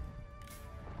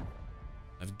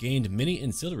 I've gained many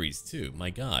ancillaries too,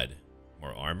 my god.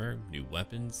 More armor, new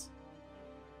weapons.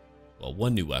 Well,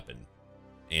 1 new weapon.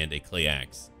 And a clay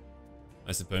axe.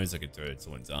 I suppose I could throw it at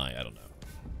someone's eye, I don't know.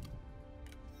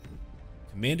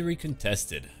 Commandery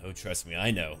contested. Oh, trust me,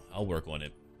 I know. I'll work on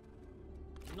it.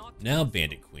 Not Now,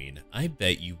 Bandit Queen, I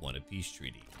bet you want a peace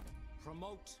treaty.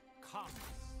 promote commerce.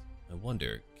 I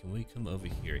wonder, can we come over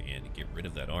here and get rid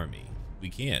of that army? We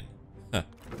can. Huh.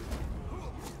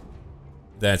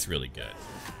 That's really good.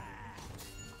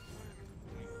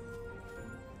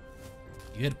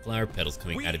 You had flower petals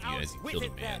coming out of you as you killed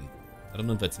a man. I don't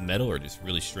know if that's metal or just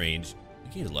really strange.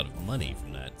 You gained a lot of money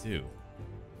from that, too.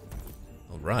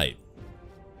 Alright.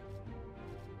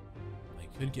 I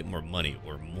could get more money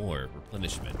or more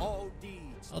replenishment. All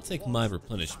deeds I'll take my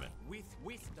replenishment. with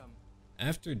wisdom.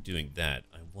 After doing that,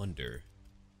 I wonder,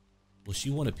 will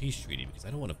she want a peace treaty? Because I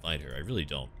don't want to fight her. I really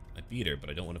don't. I beat her, but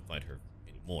I don't want to fight her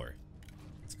anymore.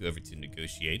 Let's go over to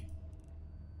negotiate.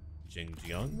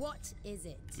 Jingjiang, What is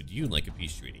it? would you like a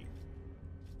peace treaty?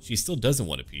 She still doesn't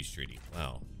want a peace treaty.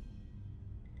 Wow.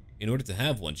 In order to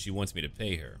have one, she wants me to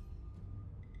pay her.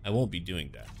 I won't be doing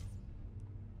that.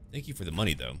 Thank you for the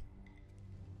money, though.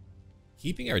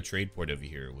 Keeping our trade port over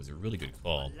here was a really good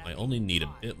call. I only need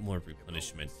a bit more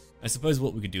replenishment. I suppose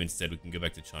what we could do instead, we can go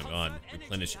back to Chang'an,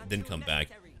 replenish, then come back.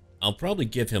 I'll probably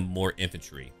give him more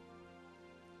infantry.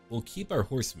 We'll keep our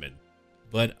horsemen,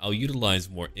 but I'll utilize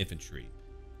more infantry.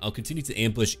 I'll continue to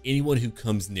ambush anyone who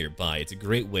comes nearby. It's a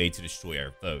great way to destroy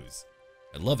our foes.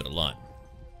 I love it a lot.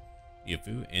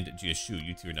 Yifu and Jiashu,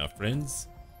 you two are now friends.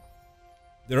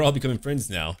 They're all becoming friends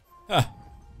now. Ha!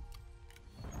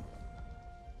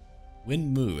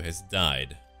 Wen Mu has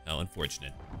died. How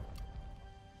unfortunate.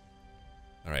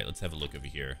 Alright, let's have a look over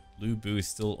here. Lu Bu is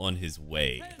still on his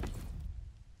way.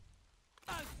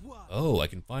 Oh, I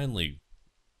can finally...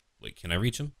 Wait, can I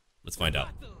reach him? Let's find out.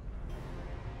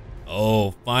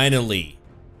 Oh, finally!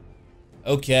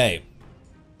 Okay.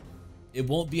 It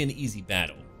won't be an easy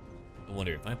battle. I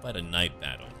wonder if I fight a night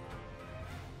battle.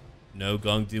 No,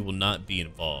 Gongdu will not be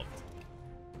involved.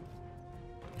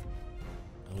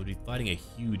 I would be fighting a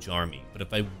huge army, but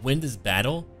if I win this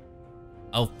battle,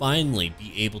 I'll finally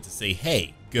be able to say,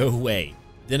 hey, go away.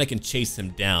 Then I can chase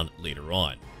him down later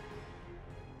on.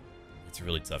 It's a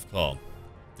really tough call.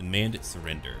 Demand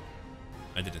surrender.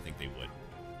 I didn't think they would.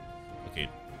 Okay,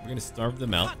 we're going to starve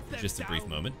them out for just a brief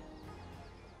moment.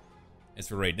 As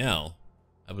for right now,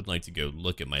 I would like to go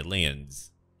look at my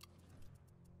lands.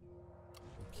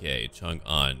 Okay,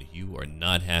 Chang'an, you are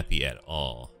not happy at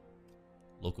all.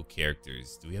 Local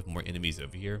characters. Do we have more enemies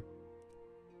over here?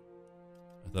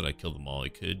 I thought I killed them all.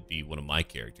 It could be one of my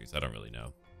characters. I don't really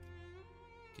know.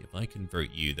 Okay, if I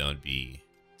convert you, that would be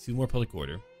 2 more public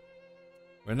order.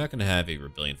 We're not going to have a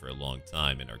rebellion for a long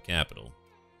time in our capital.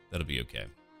 That'll be okay.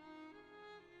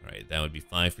 Alright, that would be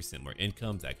 5% more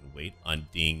income. That can wait.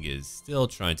 Anding is still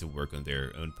trying to work on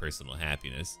their own personal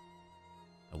happiness.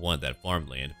 I want that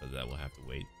farmland, but that will have to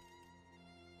wait.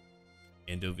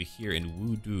 And over here in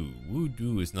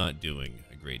Wudu is not doing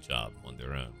a great job on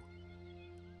their own.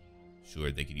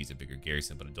 Sure, they could use a bigger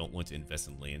garrison, but I don't want to invest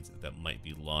in lands that might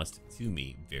be lost to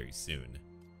me very soon.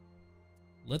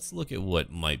 Let's look at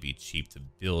what might be cheap to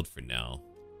build for now.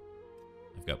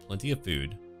 I've got plenty of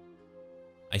food.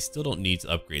 I still don't need to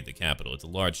upgrade the capital. It's a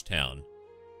large town.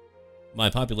 My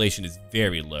population is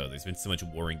very low. There's been so much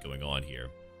warring going on here.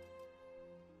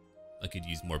 I could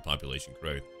use more population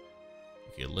growth.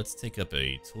 Okay, let's take up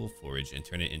a tool forge and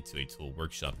turn it into a tool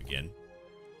workshop again.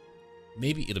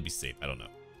 Maybe it'll be safe. I don't know.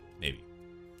 Maybe.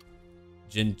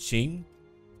 Jinqing.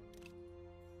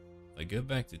 If I go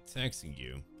back to taxing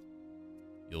you,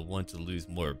 you'll want to lose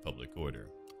more public order.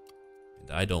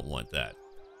 And I don't want that.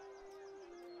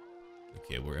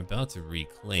 Okay, we're about to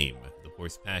reclaim the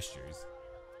horse pastures.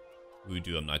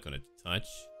 Wudu I'm not going to touch.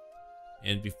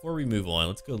 And before we move on,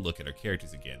 let's go look at our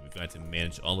characters again. We've got to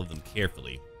manage all of them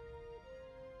carefully.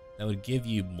 That would give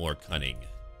you more cunning.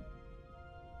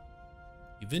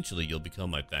 Eventually, you'll become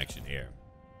my faction heir.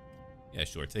 Yeah,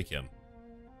 sure, take him.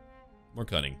 More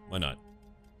cunning, why not?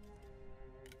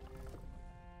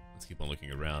 Let's keep on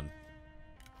looking around.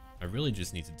 I really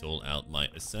just need to dole out my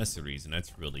accessories, and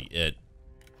that's really it.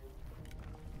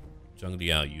 Zhang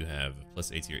Liao, you have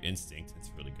 +8 to your instinct.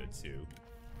 That's really good too.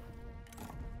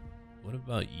 What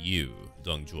about you,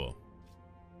 Dong Zhuo?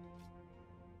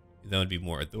 That would be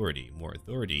more authority. More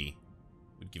authority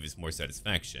would give us more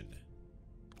satisfaction.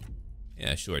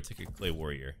 Yeah, sure, take a clay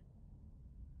warrior.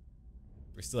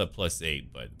 We're still at +8,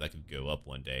 but that could go up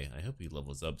one day. I hope he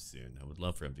levels up soon. I would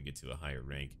love for him to get to a higher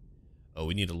rank. Oh,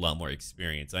 we need a lot more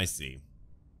experience. I see.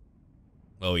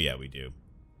 Oh, yeah, we do.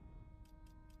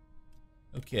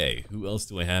 Okay, who else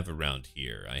do I have around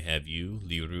here? I have you,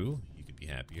 Liru. You could be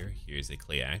happier. Here's a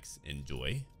clay axe.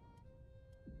 Enjoy.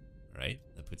 Alright,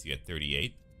 that puts you at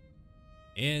 38.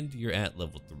 And you're at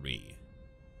level 3.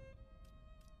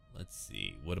 Let's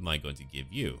see. What am I going to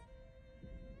give you?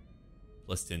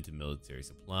 Plus 10 to military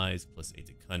supplies, plus 8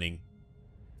 to cunning.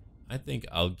 I think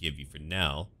I'll give you for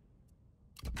now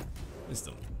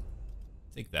wisdom.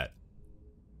 Take that.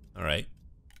 Alright.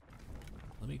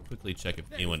 Let me quickly check if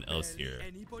anyone else here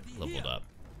leveled up.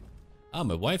 Ah,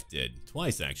 my wife did.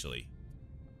 Twice, actually.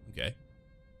 Okay.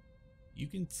 You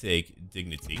can take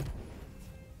dignity.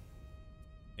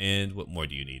 And what more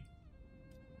do you need?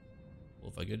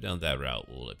 Well, if I go down that route,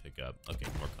 what will it pick up? Okay,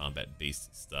 more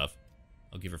combat-based stuff.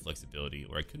 I'll give her flexibility,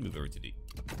 or I could move over to the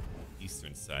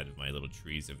eastern side of my little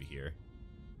trees over here.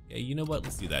 Yeah, you know what?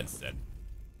 Let's do that instead.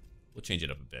 We'll change it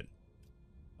up a bit.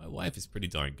 My wife is pretty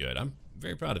darn good. I'm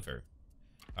very proud of her.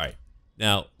 Alright,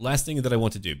 now, last thing that I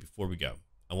want to do before we go.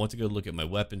 I want to go look at my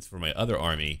weapons for my other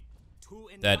army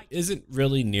that isn't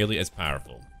really nearly as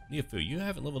powerful. Niafu, you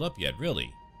haven't leveled up yet,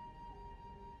 really.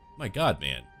 My god,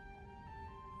 man.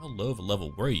 How low of a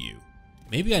level were you?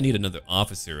 Maybe I need another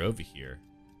officer over here.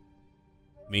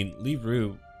 I mean, Li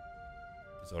Ru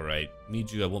is alright.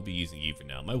 Miju, I won't be using you for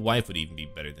now. My wife would even be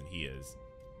better than he is.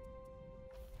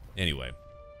 Anyway.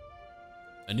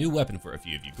 A new weapon for a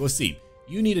few of you. Go see.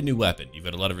 You need a new weapon. You've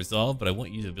got a lot of resolve, but I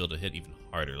want you to be able to hit even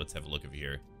harder. Let's have a look over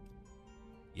here.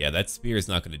 Yeah, that spear is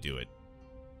not going to do it.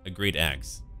 A great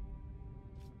axe.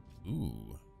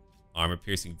 Ooh. Armor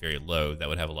piercing very low. That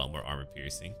would have a lot more armor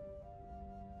piercing.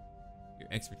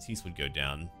 Your expertise would go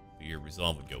down, but your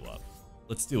resolve would go up.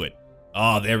 Let's do it.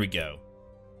 Oh, there we go.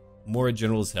 More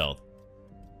general's health.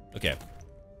 Okay.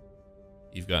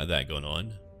 You've got that going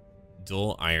on.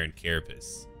 Dual iron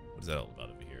carapace. What is that all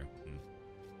about over here?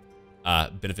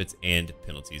 Benefits and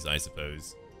penalties, I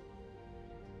suppose.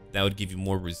 That would give you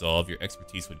more resolve. Your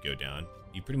expertise would go down.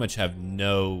 You pretty much have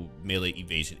no melee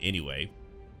evasion anyway.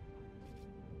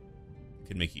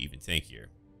 Could make you even tankier.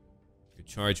 Your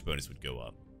charge bonus would go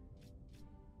up.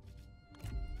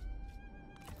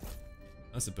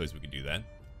 I suppose we could do that.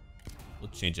 We'll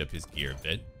change up his gear a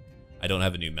bit. I don't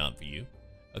have a new mount for you.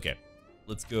 Okay,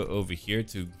 let's go over here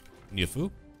to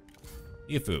Niafu.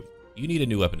 Niafu, you need a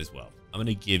new weapon as well. I'm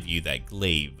gonna give you that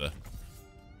glaive.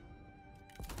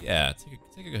 Yeah,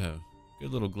 take a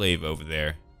good little glaive over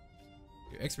there.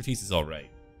 Your expertise is all right.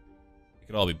 It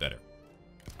could all be better.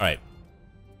 All right.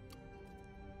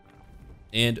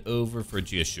 And over for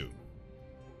Jiashu.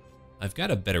 I've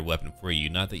got a better weapon for you.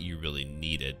 Not that you really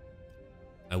need it.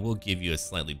 I will give you a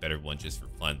slightly better one just for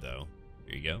fun, though.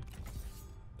 Here you go.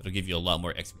 That'll give you a lot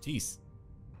more expertise.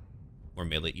 More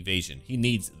melee evasion. He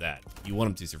needs that. You want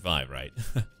him to survive, right?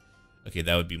 Okay,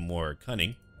 that would be more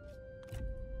cunning.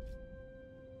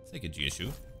 Take a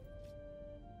Jiashu.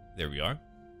 There we are.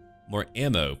 More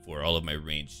ammo for all of my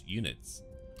ranged units.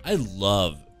 I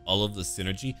love all of the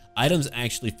synergy. Items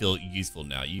actually feel useful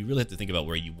now. You really have to think about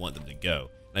where you want them to go.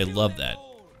 And I love that.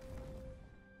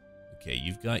 Okay,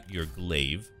 you've got your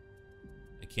glaive.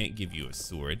 I can't give you a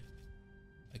sword.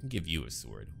 I can give you a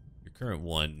sword. Your current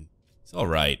one is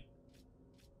alright.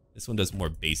 This one does more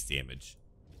base damage.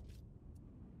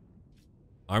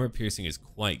 Armor piercing is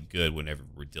quite good whenever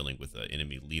we're dealing with an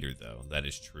enemy leader, though. That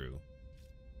is true.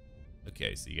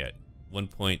 Okay, so you got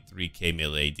 1.3k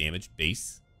melee damage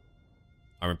base.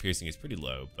 Armor piercing is pretty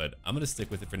low, but I'm going to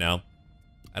stick with it for now.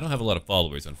 I don't have a lot of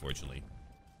followers, unfortunately.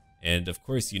 And of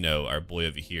course, you know, our boy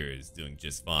over here is doing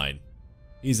just fine.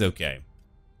 He's okay.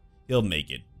 He'll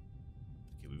make it.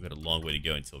 Okay, we've got a long way to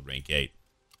go until rank 8.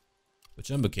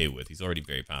 Which I'm okay with. He's already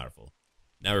very powerful.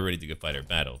 Now we're ready to go fight our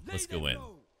battle. Let's go in.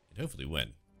 And hopefully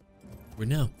win. We're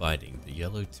now fighting the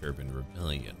Yellow Turban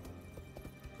Rebellion.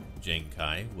 Zheng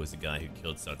Kai was the guy who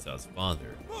killed Cao Cao's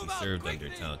father. He served under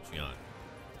Tao Qian.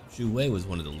 Zhuo was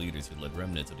one of the leaders who led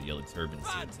remnants of the Yellow Turbans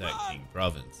to attack Qing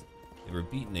province. They were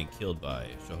beaten and killed by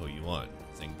Shao Yuan,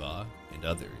 Zheng Ba, and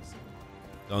others.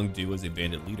 Gong Du was a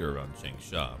bandit leader around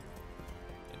Changsha.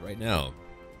 And right now,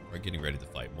 we're getting ready to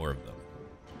fight more of them.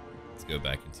 Let's go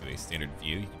back into a standard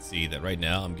view. You can see that right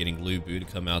now I'm getting Lu Bu to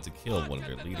come out to kill one of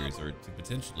their leaders or to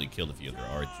potentially kill a few of their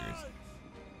archers.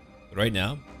 But right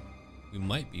now, we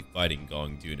might be fighting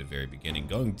Gong Du in the very beginning.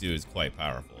 Gong Du is quite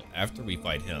powerful. After we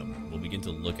fight him, we'll begin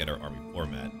to look at our army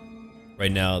format.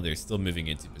 Right now, they're still moving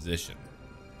into position.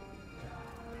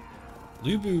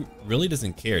 Lu Bu really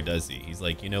doesn't care, does he? He's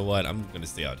like, you know what? I'm going to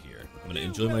stay out here. I'm going to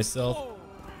enjoy myself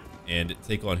and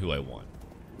take on who I want.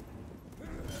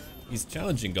 He's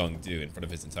challenging Gong Du in front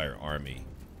of his entire army,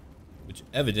 which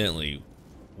evidently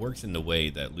works in the way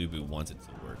that Lu Bu wants it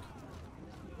to work.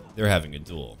 They're having a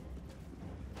duel.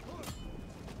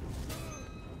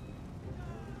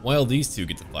 While these two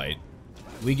get to fight,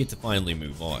 we get to finally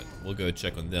move on. We'll go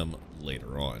check on them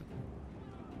later on.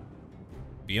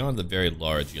 Beyond the very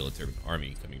large Yellow Turban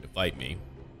army coming to fight me,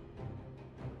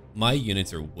 My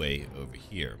units are way over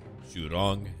here.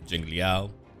 Zhuo,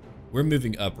 Jingliao. We're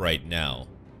moving up right now,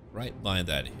 right by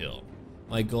that hill.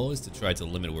 My goal is to try to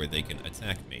limit where they can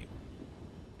attack me.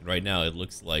 And right now it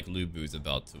looks like Lu Bu's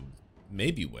about to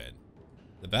maybe win.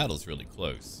 The battle's really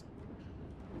close.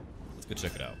 Let's go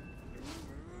check it out.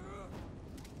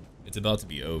 It's about to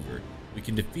be over. We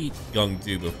can defeat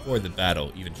Gongdu before the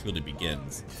battle even truly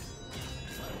begins.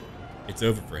 It's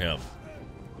over for him.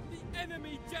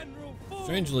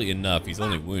 Strangely enough, he's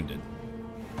only wounded.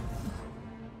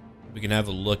 We can have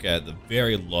a look at the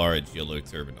very large Yellow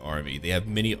Turban army. They have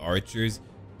many archers.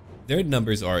 Their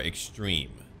numbers are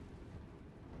extreme.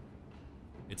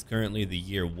 It's currently the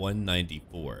year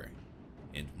 194.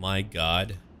 And my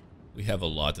god, we have a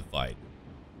lot to fight.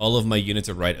 All of my units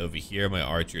are right over here. My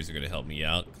archers are going to help me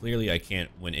out. Clearly, I can't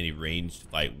win any ranged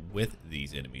fight with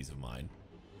these enemies of mine.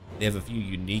 They have a few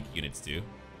unique units too,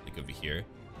 like over here.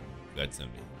 We've got some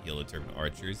Yellow Turban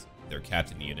archers. Their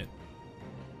captain unit.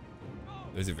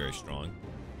 Those are very strong.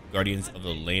 Guardians of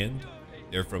the Land.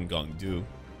 They're from Gongdu.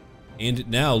 And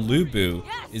now Lu Bu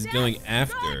is going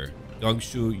after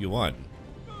Gongshu Yuan.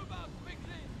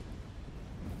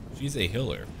 She's a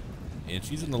healer, and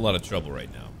she's in a lot of trouble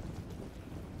right now.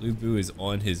 Lu Bu is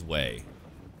on his way.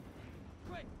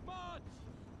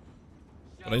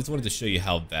 But I just wanted to show you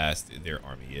how vast their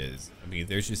army is. I mean,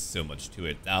 there's just so much to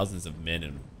it. Thousands of men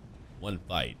in one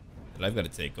fight that I've got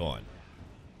to take on.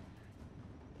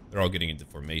 They're all getting into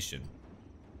formation.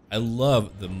 I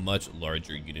love the much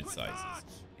larger unit sizes.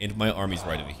 And my army's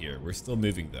right over here. We're still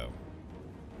moving, though.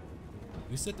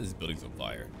 Who set these buildings on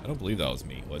fire? I don't believe that was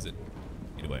me, was it?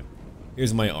 Anyway,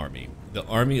 here's my army. The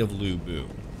army of Lu Bu.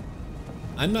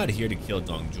 I'm not here to kill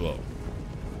Dong Zhuo.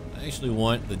 I actually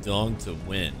want the Dong to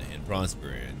win and prosper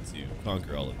and to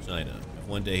conquer all of China. If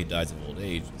one day he dies of old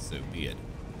age, so be it.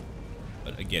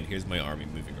 But again, here's my army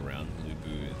moving around. Lu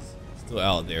Bu is still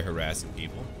out there harassing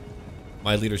people.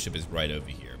 My leadership is right over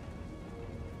here.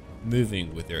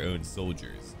 Moving with their own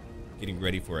soldiers. Getting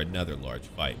ready for another large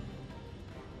fight.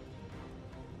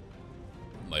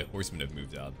 My horsemen have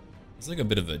moved out. It's like a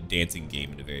bit of a dancing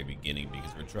game in the very beginning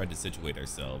because we're trying to situate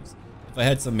ourselves. If I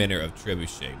had some manner of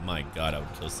trebuchet, my god, I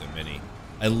would kill so many.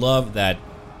 I love that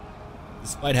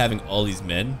despite having all these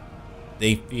men,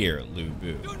 they fear Lu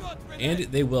Bu. And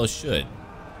they well should.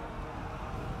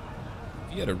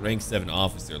 If you had a rank 7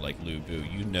 officer like Lu Bu,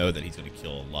 you know that he's going to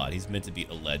kill a lot. He's meant to be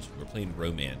a legend. We're playing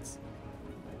romance.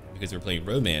 Because we're playing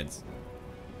romance,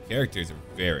 characters are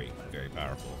very, very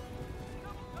powerful.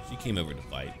 She came over to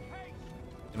fight.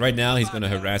 And right now, he's going to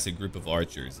harass a group of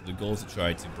archers. The goal is to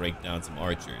try to break down some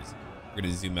archers. We're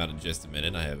going to zoom out in just a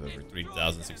minute. I have over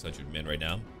 3,600 men right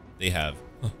now. They have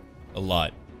a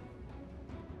lot.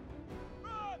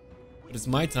 But it's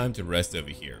my time to rest over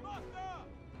here.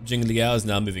 Jing Liao is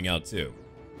now moving out too.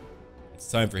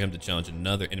 It's time for him to challenge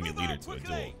another enemy leader to a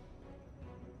duel.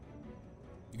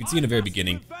 You can see in the very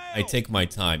beginning, I take my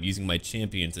time using my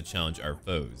champions to challenge our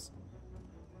foes.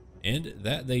 And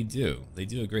that they do. They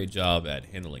do a great job at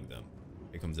handling them.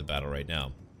 Here comes a battle right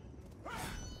now.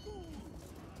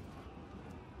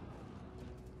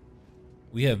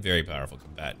 We have very powerful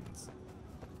combatants.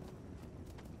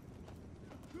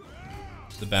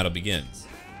 The battle begins.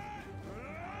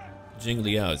 Jing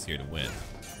Liao is here to win.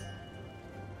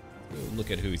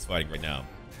 Look at who he's fighting right now.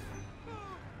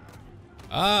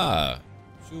 Ah,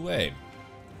 Zhuo.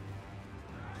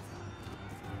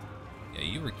 Yeah,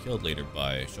 you were killed later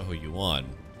by Zhuo Yuan.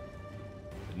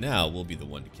 But now we'll be the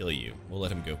one to kill you. We'll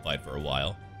let him go fight for a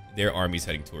while. Their army's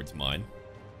heading towards mine.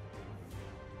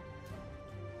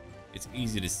 It's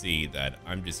easy to see that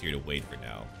I'm just here to wait for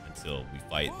now until we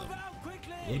fight them.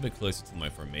 A little bit closer to my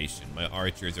formation, my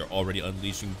archers are already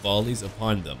unleashing volleys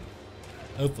upon them.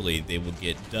 Hopefully they will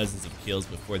get dozens of kills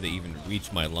before they even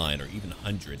reach my line, or even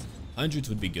hundreds. Hundreds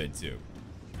would be good too.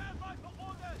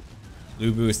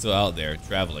 Lu Bu is still out there,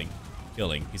 traveling,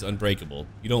 killing. He's unbreakable.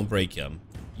 You don't break him.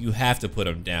 You have to put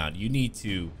him down. You need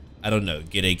to, I don't know,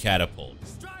 get a catapult.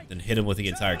 Then hit him with the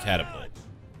entire catapult.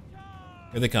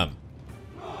 Here they come.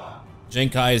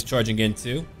 Zheng Kai is charging in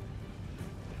too.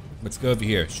 Let's go over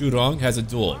here. Shu Rong has a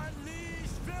duel.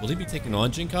 Will he be taking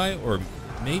on Zheng Kai? Or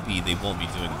maybe they won't be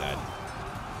doing that.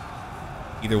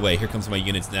 Either way, here comes my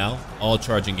units now. All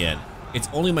charging in. It's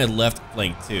only my left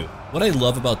flank too. What I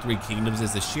love about Three Kingdoms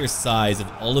is the sheer size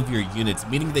of all of your units,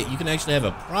 meaning that you can actually have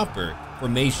a proper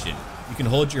formation. You can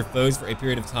hold your foes for a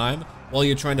period of time while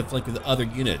you're trying to flank with other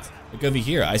units. Look over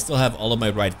here. I still have all of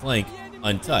my right flank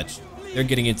untouched. They're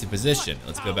getting into position.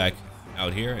 Let's go back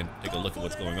out here and take a look at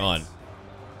what's going on.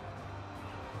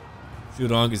 Shu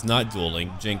Rong is not dueling.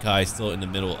 Zheng Kai is still in the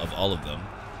middle of all of them.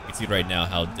 You can see right now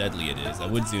how deadly it is. I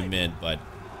would zoom in, but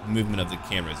movement of the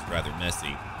camera is rather messy.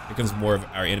 Here comes more of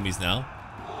our enemies now.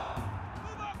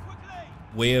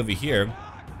 Way over here,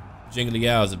 Jing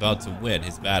Liao is about to win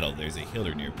his battle. There's a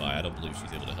healer nearby. I don't believe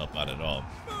she's able to help out at all.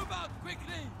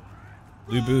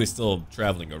 Lu Bu is still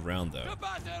traveling around though.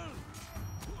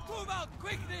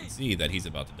 You can see that he's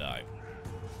about to die.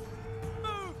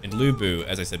 And Lu Bu,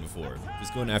 as I said before, is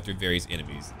going after various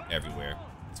enemies everywhere.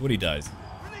 That's what he does.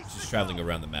 He's just traveling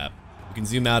around the map. We can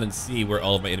zoom out and see where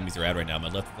all of my enemies are at right now. My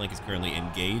left flank is currently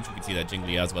engaged. We can see that Jing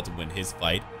Liao is about to win his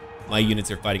fight. My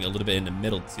units are fighting a little bit in the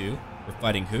middle too. We're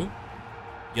fighting who?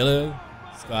 Yellow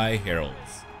Sky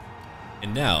Heralds.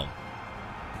 And now,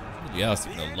 Jing Liao is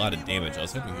taking a lot of damage. I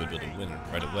was hoping we would be able to win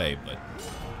right away, but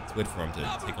let's wait for him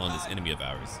to take on this enemy of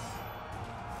ours.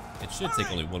 It should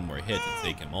take only one more hit to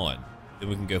take him on. Then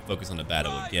we can go focus on the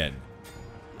battle again.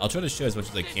 I'll try to show as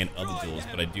much as I can of the duels,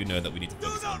 but I do know that we need to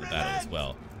focus on the battle as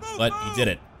well. But he did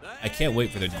it. I can't wait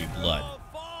for there to be blood.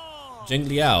 Jing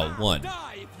Liao won.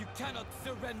 Die if you cannot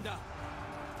surrender.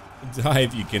 Die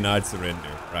if you cannot surrender.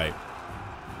 Right.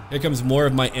 Here comes more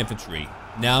of my infantry.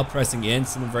 Now pressing in.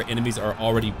 Some of our enemies are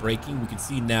already breaking. We can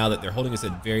see now that they're holding us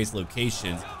at various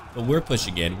locations, but we're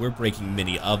pushing in. We're breaking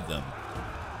many of them.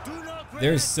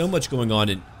 There's so much going on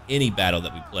in any battle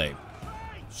that we play.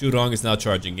 Shurong is now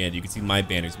charging in. You can see my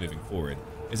banners moving forward.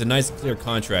 There's a nice clear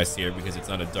contrast here because it's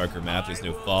on a darker map. There's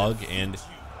no fog, and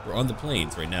we're on the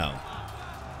plains right now.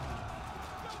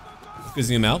 Let's go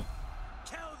zoom out.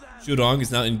 Shurong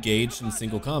is now engaged in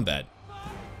single combat.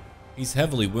 He's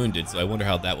heavily wounded, so I wonder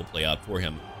how that will play out for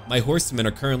him. My horsemen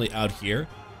are currently out here,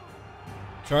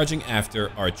 charging after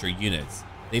archer units.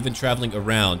 They've been traveling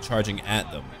around, charging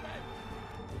at them.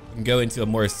 We can go into a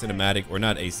more cinematic, or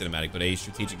not a cinematic, but a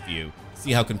strategic view.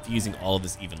 See how confusing all of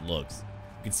this even looks.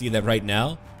 You can see that right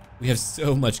now, we have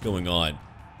so much going on.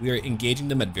 We are engaging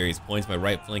them at various points. My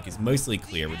right flank is mostly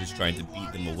clear. We're just trying to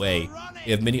beat them away.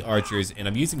 We have many archers, and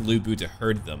I'm using Lu Bu to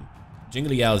herd them. Jing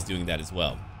Liao is doing that as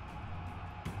well.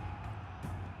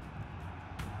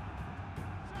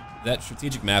 That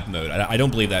strategic map mode, I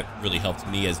don't believe that really helped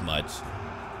me as much,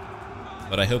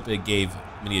 but I hope it gave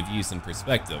many of you some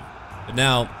perspective. But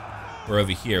now, we're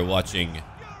over here watching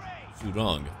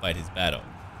Shurong fight his battle.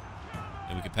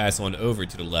 And we can pass on over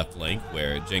to the left flank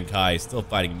where Jing Kai is still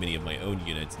fighting many of my own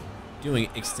units, doing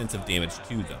extensive damage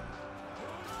to them.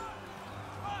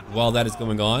 While that is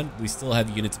going on, we still have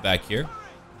units back here.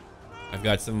 I've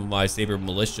got some of my Saber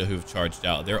militia who've charged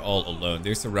out. They're all alone.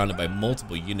 They're surrounded by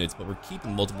multiple units, but we're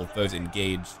keeping multiple foes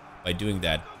engaged by doing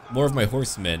that. More of my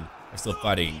horsemen are still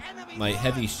fighting. My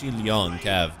heavy Shi Liang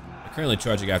Cav are currently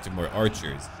charging after more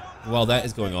archers. And while that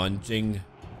is going on, Jing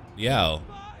Liao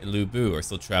and Lu Bu are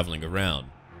still traveling around.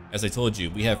 As I told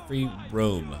you, we have free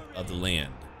roam of the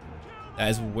land. That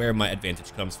is where my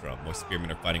advantage comes from. More spearmen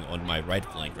are fighting on my right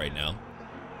flank right now.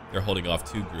 They're holding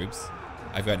off two groups.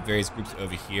 I've got various groups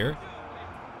over here,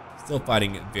 still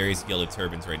fighting various yellow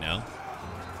turbans right now.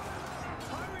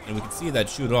 And we can see that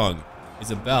Shurong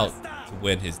is about to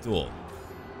win his duel.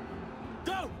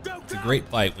 It's a great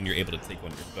fight when you're able to take on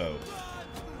your foe.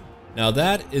 Now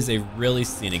that is a really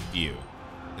scenic view.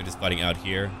 They're just fighting out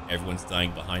here. Everyone's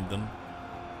dying behind them.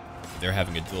 They're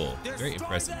having a duel. Very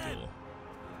impressive duel.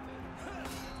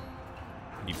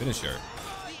 Can you finish her?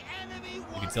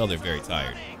 You can tell they're very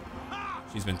tired.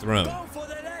 She's been thrown. I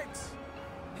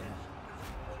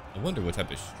wonder what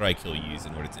type of strike he'll use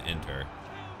in order to end her.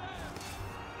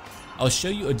 I'll show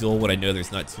you a duel when I know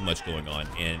there's not too much going on,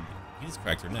 and he just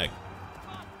cracked her neck.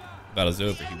 The battle's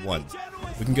over. He won.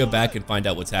 We can go back and find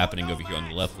out what's happening over here on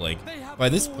the left flank. By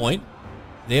this point,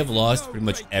 they have lost pretty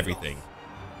much everything.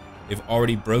 They've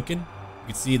already broken. You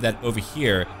can see that over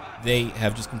here, they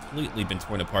have just completely been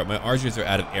torn apart. My archers are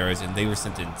out of arrows, and they were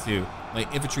sent in too. My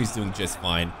infantry is doing just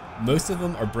fine. Most of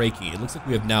them are breaking. It looks like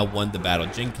we have now won the battle.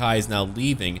 Jing Kai is now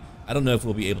leaving. I don't know if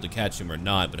we'll be able to catch him or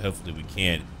not, but hopefully we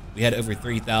can. We had over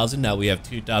 3,000. Now we have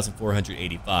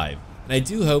 2,485. And I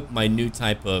do hope my new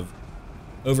type of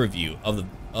overview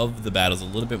of the battle is a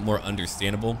little bit more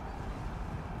understandable.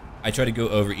 I try to go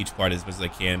over each part as much as I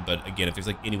can, but again, if there's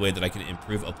like any way that I can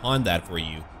improve upon that for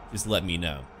you, just let me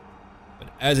know. But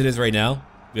as it is right now,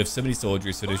 we have so many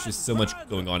soldiers, so there's just so much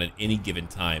going on at any given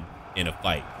time in a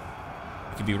fight.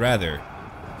 It can be rather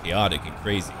chaotic and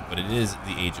crazy, but it is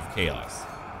the age of chaos.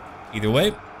 Either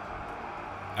way,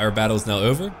 our battle is now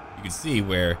over. You can see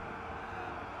where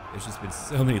there's just been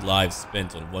so many lives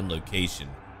spent on one location.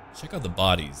 Check out the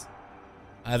bodies.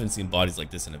 I haven't seen bodies like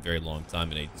this in a very long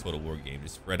time in a Total War game,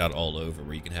 just spread out all over,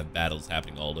 where you can have battles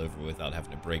happening all over without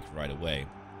having to break right away.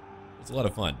 It's a lot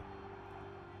of fun.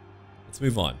 Let's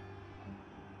move on.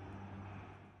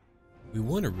 We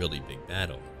won a really big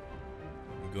battle.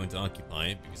 I'm going to occupy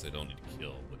it because I don't need to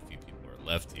kill what few people are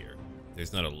left here.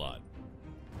 There's not a lot.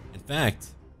 In fact,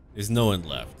 there's no one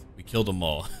left. We killed them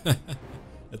all.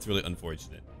 That's really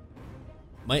unfortunate.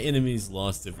 My enemies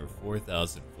lost over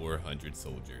 4,400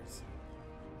 soldiers.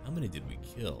 How many did we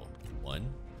kill? 1?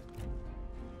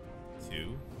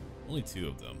 2? Only 2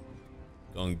 of them.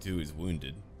 Gong Du is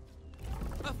wounded.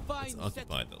 Let's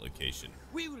occupy that location.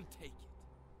 We will take it.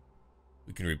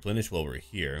 We can replenish while we're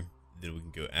here, then we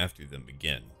can go after them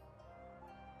again.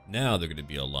 Now they're going to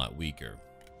be a lot weaker.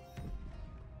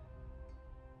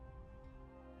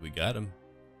 We got him.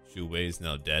 Xu Wei is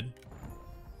now dead.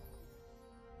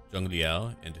 Zhang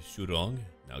Liao and Shu Rong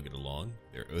now get along.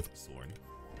 They're oath-sworn.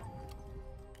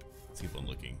 Let's keep on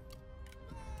looking.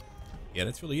 Yeah,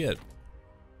 that's really it.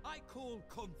 I call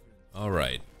confidence.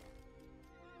 Alright.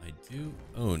 I do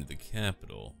own the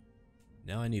capital.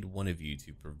 Now I need one of you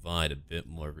to provide a bit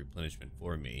more replenishment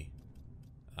for me.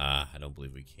 I don't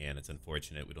believe we can. It's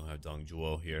unfortunate we don't have Dong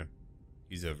Zhuo here.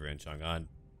 He's over in Chang'an.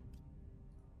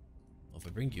 Well, if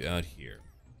I bring you out here,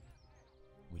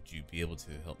 would you be able to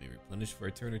help me replenish for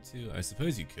a turn or two? I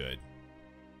suppose you could.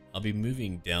 I'll be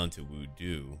moving down to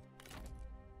Wudu,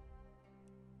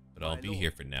 but I'll be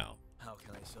here for now. How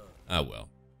can I serve? Ah, well.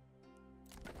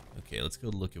 Okay, let's go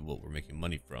look at what we're making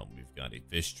money from. We've got a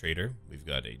fish trader. We've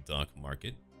got a dock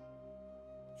market.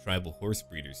 Tribal horse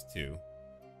breeders, too.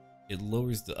 It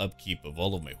lowers the upkeep of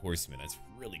all of my horsemen. That's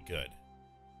really good.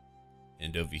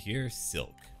 And over here,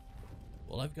 silk.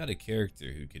 Well, I've got a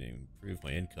character who can improve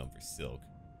my income for silk.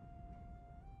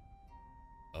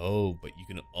 Oh, but you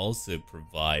can also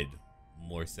provide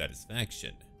more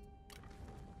satisfaction.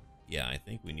 Yeah, I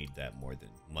think we need that more than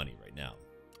money right now.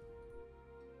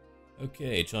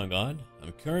 Okay, Chang'an,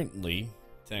 I'm currently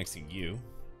taxing you.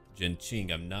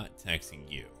 Zhenqing, I'm not taxing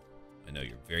you. I know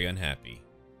you're very unhappy,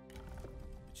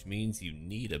 which means you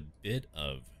need a bit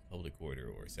of public order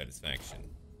or satisfaction.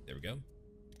 There we go.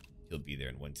 He'll be there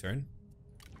in 1 turn.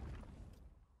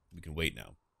 We can wait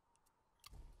now.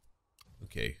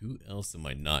 Okay, who else am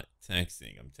I not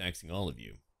taxing? I'm taxing all of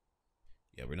you.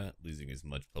 Yeah, we're not losing as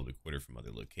much public order from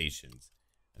other locations.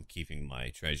 I'm keeping my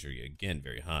treasury again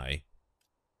very high.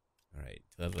 Alright,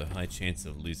 do I have a high chance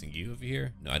of losing you over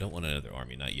here? No, I don't want another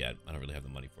army, not yet. I don't really have the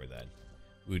money for that.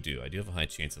 Wudu, I do have a high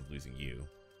chance of losing you.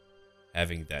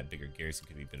 Having that bigger garrison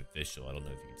could be beneficial. I don't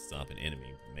know if you can stop an enemy,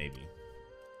 but maybe.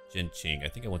 Zhenqing, I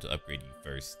think I want to upgrade you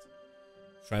first.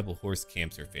 Tribal horse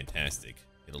camps are fantastic.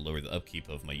 It'll lower the upkeep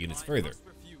of my units further.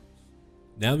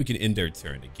 Now we can end our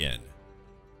turn again.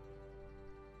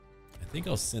 I think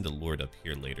I'll send a lord up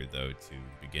here later, though, to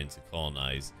begin to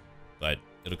colonize. But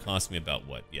it'll cost me about,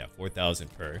 what? Yeah,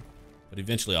 4,000 per. But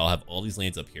eventually I'll have all these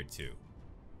lands up here, too.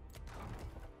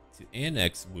 To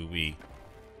annex Wu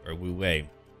Wei,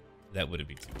 that wouldn't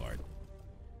be too hard.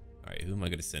 Alright, who am I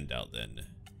going to send out, then?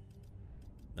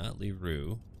 Not Li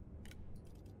Ru.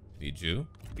 Mi Zhu.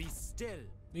 Be still.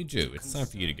 Mi Zhu, it's time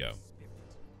for you to go.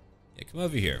 Yeah, come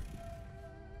over here.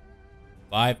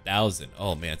 5,000.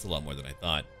 Oh, man, it's a lot more than I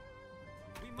thought.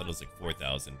 I thought it was like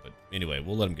 4,000, but anyway,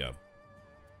 we'll let him go.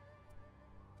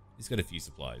 He's got a few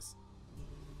supplies.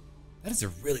 That is a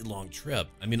really long trip.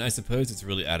 I mean, I suppose it's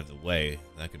really out of the way.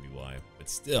 That could be why. But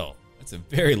still, that's a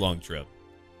very long trip.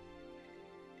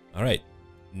 Alright,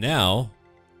 now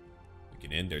we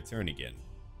can end our turn again.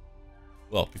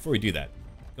 Well, before we do that,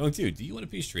 Gong Tu, do you want a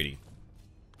peace treaty?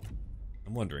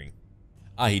 I'm wondering.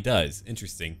 Ah, he does.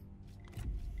 Interesting.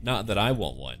 Not that I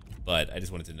want one, but I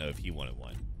just wanted to know if he wanted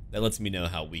one. That lets me know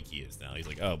how weak he is now. He's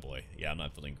like, oh boy, yeah, I'm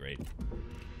not feeling great.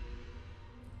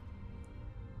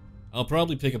 I'll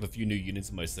probably pick up a few new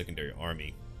units in my secondary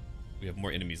army. We have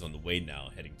more enemies on the way now,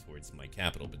 heading towards my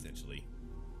capital, potentially.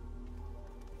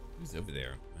 Who's over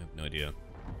there? I have no idea.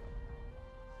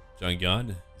 Zhang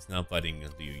Yan is now fighting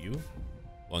Liu Yu.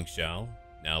 Wang Xiao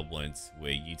now wants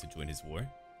Wei Yi to join his war.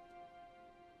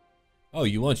 Oh,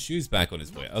 you want Shu's back on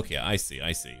his way. Okay, I see,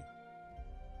 I see.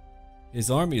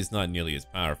 His army is not nearly as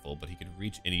powerful, but he could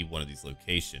reach any one of these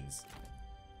locations.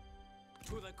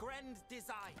 To the grand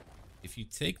design. If you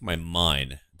take my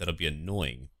mine, that'll be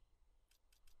annoying.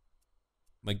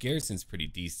 My garrison's pretty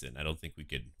decent. I don't think we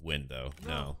could win, though.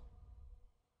 No.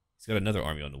 He's got another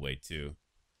army on the way, too.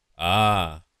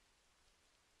 Ah.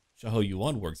 Xiahou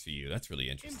Yuan works for you. That's really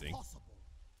interesting. Impossible.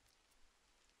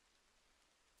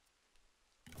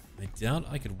 I doubt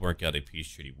I could work out a peace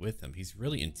treaty with him. He's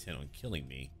really intent on killing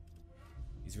me.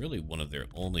 He's really one of their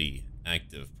only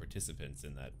active participants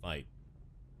in that fight.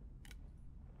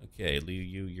 Okay, Liu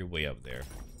Yu, you're way up there.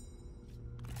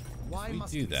 Why if we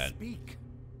must do that, speak?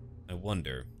 I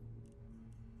wonder,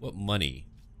 what money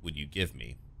would you give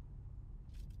me?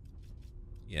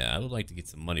 Yeah, I would like to get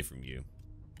some money from you.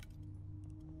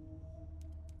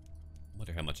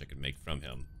 wonder how much I could make from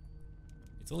him.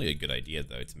 It's only a good idea,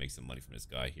 though, to make some money from this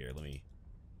guy here. Let me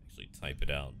actually type it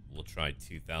out. We'll try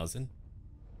 2,000.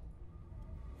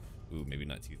 Ooh, maybe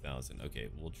not 2,000. Okay,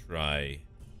 we'll try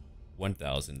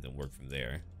 1,000, then work from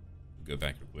there. We'll go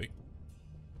back real quick.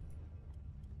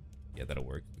 Yeah, that'll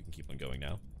work. We can keep on going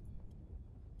now.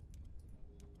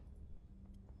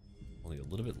 Only a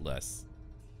little bit less.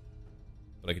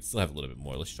 But I could still have a little bit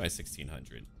more. Let's try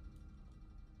 1,600.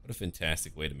 What a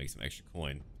fantastic way to make some extra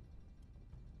coin.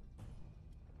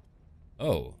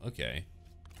 Oh, okay.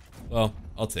 Well,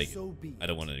 I'll take it. I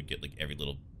don't want to get like every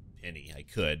little penny. I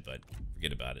could, but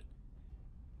forget about it.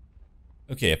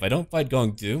 Okay, if I don't fight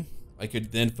Gongdu, I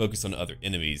could then focus on other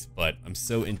enemies, but I'm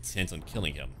so intent on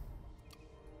killing him.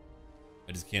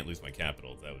 I just can't lose my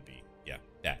capital. That would be, yeah,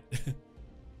 bad. Let's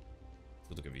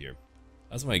look over here.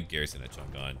 How's my garrison at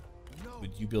Chang'an?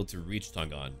 Would you be able to reach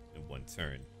Chang'an in one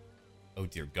turn? Oh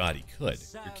dear God, he could.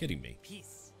 You're kidding me.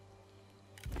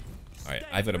 Alright,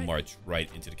 I've got to march right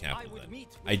into the capital then.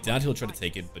 I doubt he'll try to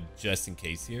take it, but just in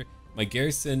case here. My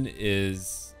garrison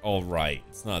is alright.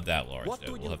 It's not that large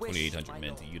though. We'll have 2,800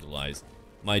 men to utilize.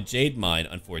 My Jade Mine,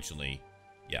 unfortunately,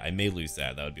 yeah, I may lose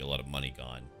that. That would be a lot of money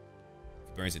gone. If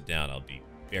he burns it down, I'll be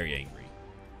very angry.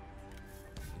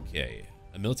 Okay,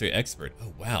 a military expert.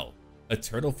 Oh wow. A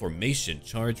turtle formation.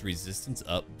 Charge resistance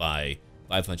up by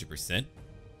 500%.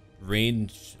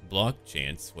 Range block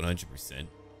chance 100%.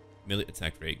 Melee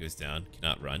attack rate goes down.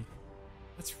 Cannot run.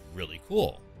 That's really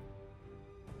cool.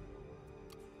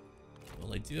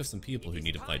 Well, I do have some people who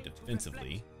need to fight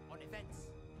defensively.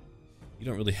 You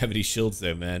don't really have any shields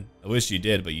though, man. I wish you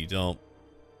did, but you don't.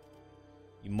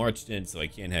 You marched in, so I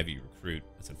can't have you recruit.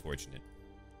 That's unfortunate.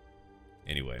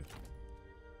 Anyway.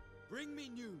 Bring me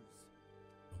news.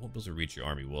 I won't be able to reach your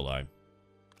army, will I?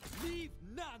 Leave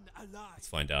none alive. Let's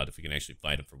find out if we can actually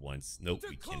fight him for once. Nope,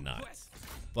 we cannot.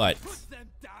 But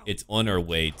it's on our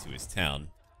way to his town.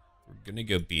 We're gonna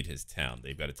go beat his town.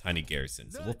 They've got a tiny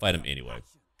garrison, so we'll fight him anyway.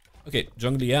 Okay,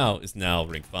 Zhang Liao is now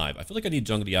rank 5. I feel like I need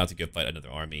Zhang Liao to go fight another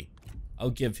army. I'll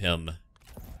give him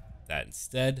that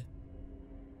instead.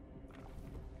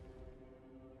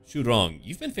 Shu Rong,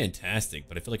 you've been fantastic,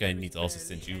 but I feel like I need to also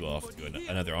send you off to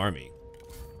another army.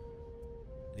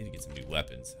 I need to get some new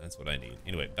weapons. That's what I need.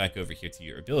 Anyway, back over here to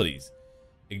your abilities.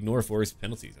 Ignore forest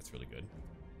penalties. That's really good.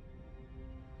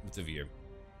 What's over here?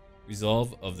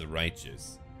 Resolve of the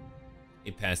Righteous.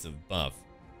 A passive buff.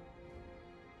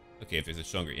 Okay, if there's a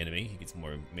stronger enemy, he gets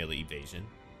more melee evasion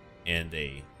and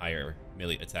a higher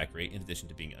melee attack rate in addition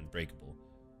to being unbreakable.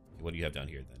 Okay, what do you have down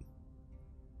here then?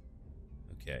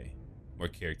 Okay. More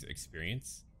character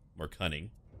experience. More cunning.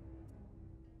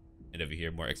 And over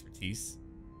here, more expertise.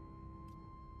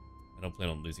 I don't plan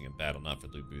on losing a battle, not for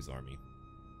Lu Bu's army.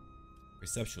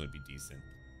 Perception would be decent.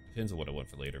 Depends on what I want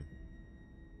for later.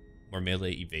 More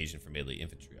melee evasion for melee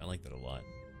infantry. I like that a lot.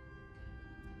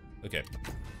 Okay.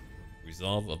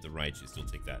 Resolve of the Righteous. You'll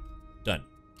take that. Done.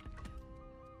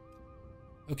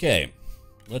 Okay.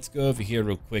 Let's go over here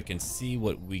real quick and see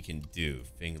what we can do.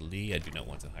 Feng Li, I do not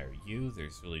want to hire you.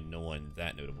 There's really no one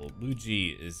that notable. Lu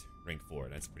Ji is rank 4.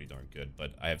 That's pretty darn good.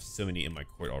 But I have so many in my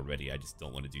court already. I just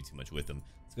don't want to do too much with them.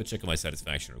 Let's go check on my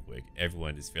satisfaction real quick.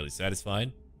 Everyone is fairly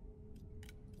satisfied.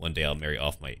 One day I'll marry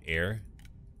off my heir.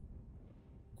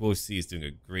 Guo Si is doing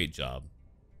a great job.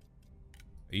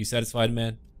 Are you satisfied,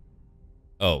 man?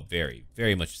 Oh, very,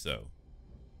 very much so.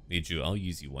 Li Ju, I'll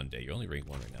use you one day. You're only rank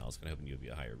 1 right now. I was kind of hoping you'd be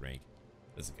a higher rank.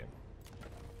 That's okay.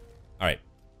 Alright.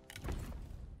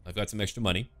 I've got some extra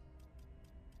money.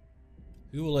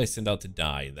 Who will I send out to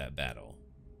die in that battle?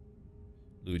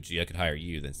 Lu Ji, I could hire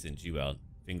you, then send you out.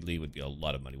 Feng Li would be a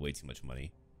lot of money, way too much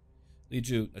money. Li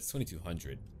Ju, that's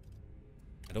 2,200.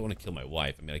 I don't want to kill my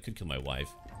wife. I mean, I could kill my wife.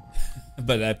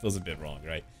 But that feels a bit wrong,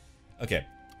 right? Okay,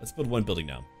 let's build one building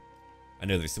now. I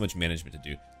know there's so much management to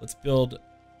do. Let's build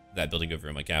that building over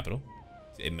in my capital.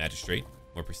 A magistrate,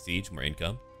 more prestige, more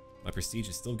income. My prestige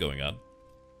is still going up.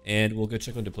 And we'll go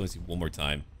check on diplomacy one more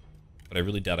time. But I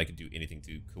really doubt I could do anything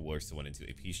to coerce someone into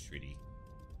a peace treaty.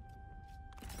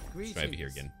 Let's try over here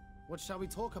again. What shall we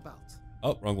talk about?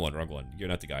 Oh, wrong one, wrong one. You're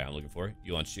not the guy I'm looking for.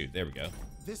 Yuan Shu, there we go.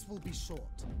 This will be short.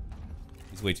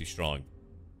 He's way too strong.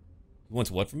 He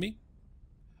wants what from me?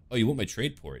 Oh, you want my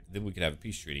trade port? Then we could have a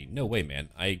peace treaty. No way, man.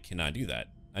 I cannot do that.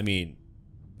 I mean,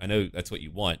 I know that's what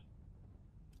you want.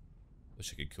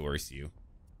 Wish I could coerce you.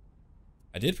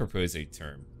 I did propose a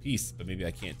term. Peace, but maybe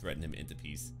I can't threaten him into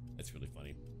peace. That's really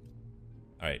funny.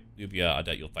 Alright, Nubia, I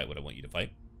doubt you'll fight what I want you to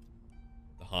fight.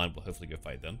 The Han will hopefully go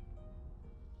fight them.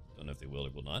 Don't know if they will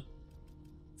or will not.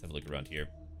 Let's have a look around here.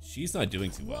 She's not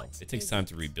doing too well. It takes time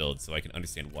to rebuild, so I can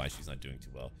understand why she's not doing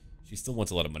too well. She still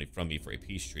wants a lot of money from me for a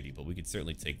peace treaty, but we could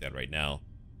certainly take that right now.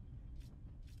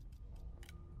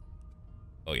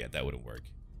 Oh yeah, that wouldn't work.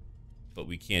 But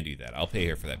we can do that. I'll pay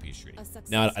her for that peace treaty.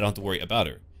 Now I don't have to worry about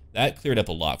her. That cleared up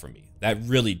a lot for me. That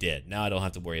really did. Now I don't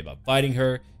have to worry about fighting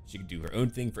her. She can do her own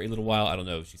thing for a little while. I don't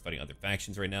know if she's fighting other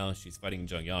factions right now. She's fighting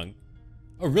Zhongyang.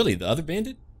 Oh really? The other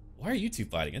bandit? Why are you two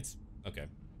fighting? It's okay.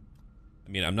 I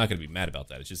mean, I'm not going to be mad about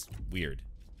that. It's just weird.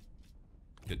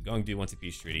 Gongdu wants a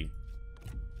peace treaty.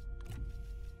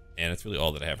 And that's really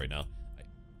all that I have right now.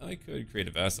 I could create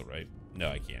a vassal, right? No,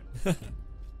 I can't.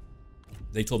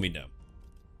 They told me no.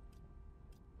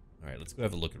 Alright, let's go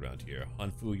have a look around here.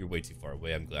 Hanfu, you're way too far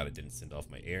away. I'm glad I didn't send off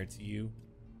my heir to you.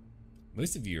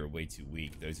 Most of you are way too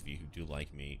weak, those of you who do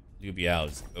like me. Liu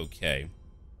Biao's okay.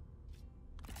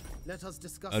 Let us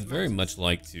discuss. I'd very much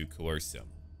like to coerce him.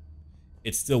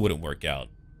 It still wouldn't work out.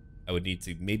 I would need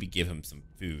to maybe give him some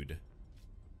food.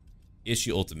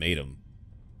 Issue ultimatum.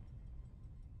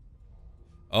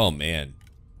 Oh, man.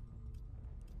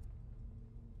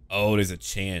 Oh, there's a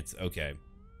chance. Okay.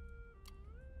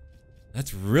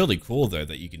 That's really cool, though,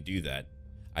 that you can do that.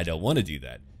 I don't want to do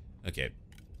that. Okay.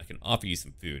 I can offer you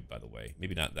some food, by the way.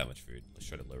 Maybe not that much food. Let's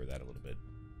try to lower that a little bit.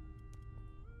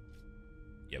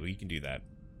 Yeah, we can do that.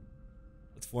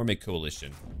 Let's form a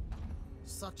coalition.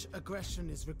 Such aggression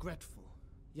is regretful,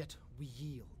 yet we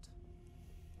yield.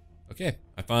 Okay,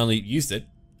 I finally used it.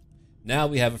 Now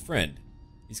we have a friend.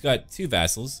 He's got 2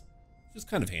 vassals, which is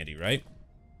kind of handy, right?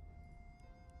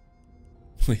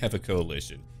 We have a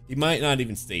coalition. He might not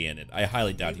even stay in it. I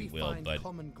highly doubt he will, but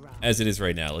as it is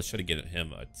right now, let's try to get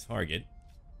him a target.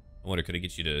 I wonder, could I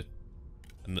get you to...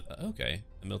 Okay,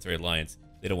 a military alliance.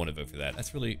 They don't want to vote for that.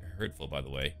 That's really hurtful, by the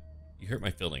way. You hurt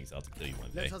my feelings. I'll have to kill you one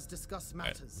day. Let us discuss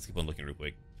matters. Right, let's keep on looking real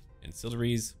quick.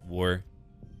 Ancillaries, war.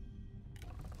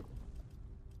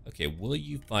 Okay, will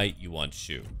you fight Yuan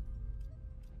Shu?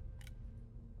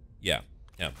 Yeah,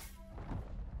 him.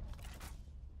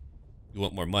 You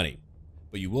want more money,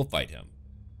 but you will fight him.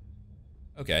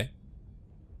 Okay.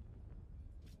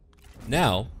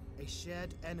 Now, a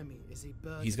shared enemy is a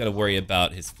burden. He's got to worry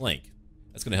about his flank.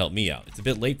 That's going to help me out. It's a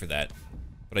bit late for that,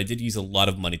 but I did use a lot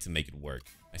of money to make it work.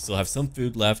 I still have some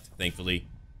food left, thankfully.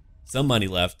 Some money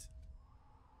left.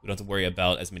 We don't have to worry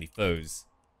about as many foes.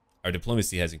 Our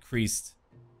diplomacy has increased.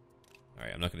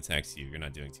 Alright, I'm not going to tax you. You're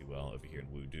not doing too well over here in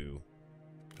Wudu.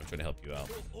 I'm trying to help you out.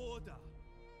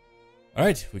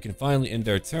 Alright, we can finally end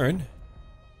our turn.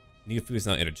 Niafu is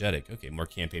now energetic. Okay, more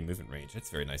campaign movement range. That's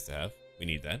very nice to have. We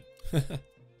need that.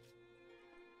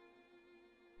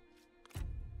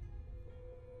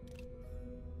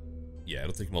 Yeah,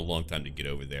 it'll take him a long time to get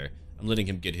over there. I'm letting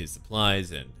him get his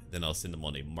supplies, and then I'll send him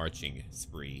on a marching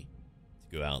spree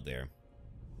to go out there.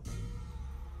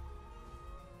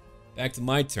 Back to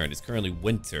my turn. It's currently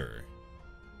winter.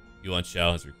 Yuan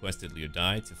Shao has requested Liu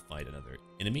Dai to fight another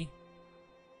enemy.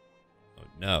 Oh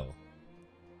no.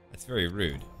 That's very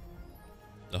rude.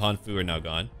 The Hanfu are now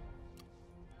gone.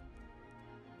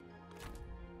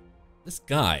 This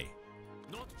guy,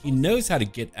 he knows how to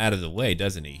get out of the way,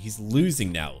 doesn't he? He's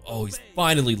losing now. Oh, he's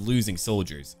finally losing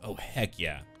soldiers. Oh, heck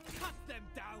yeah.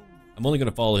 I'm only going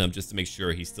to follow him just to make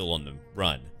sure he's still on the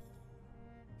run.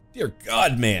 Dear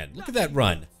God, man. Look at that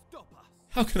run.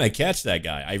 How can I catch that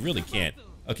guy? I really can't.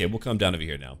 Okay, we'll come down over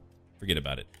here now. Forget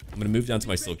about it. I'm going to move down to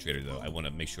my silk trader, though. I want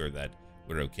to make sure that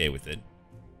we're okay with it.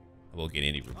 I won't get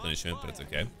any replenishment, but it's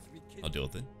okay. I'll deal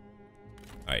with it.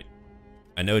 Alright.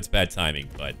 I know it's bad timing,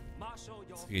 but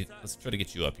let's try to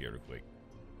get you up here real quick.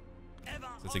 It's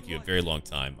going to take you a very long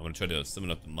time. I'm going to try to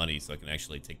summon up the money so I can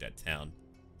actually take that town.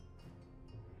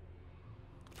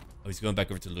 Oh, he's going back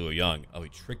over to Luoyang. Oh, he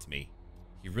tricked me.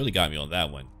 He really got me on that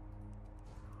one.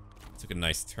 Took a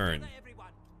nice turn.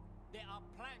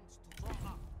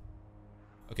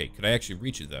 Okay, could I actually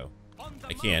reach it, though?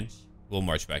 I can. We'll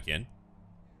march back in.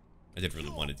 I didn't really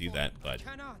want to do that, but...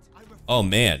 Oh,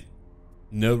 man.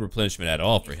 No replenishment at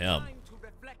all for him.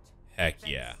 Heck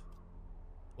yeah.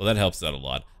 Well, that helps out a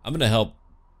lot. I'm going to help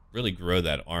really grow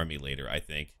that army later, I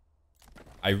think.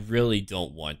 I really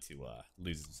don't want to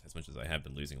lose as much as I have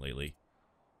been losing lately.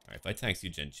 Alright, if I tax you,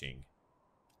 Zhenqing.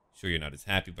 Sure, you're not as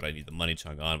happy, but I need the money,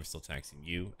 Chang'an. We're still taxing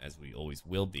you, as we always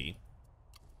will be.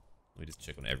 Let me just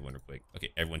check on everyone real quick.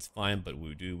 Okay, everyone's fine, but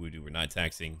Wudu, we're not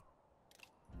taxing.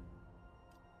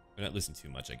 We're not losing too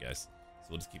much, I guess. So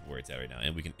we'll just keep where it's at right now.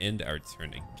 And we can end our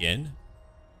turn again.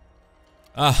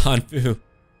 Ah, Hanfu.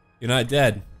 You're not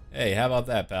dead. Hey, how about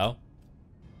that, pal?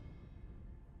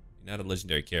 You're not a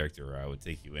legendary character, or I would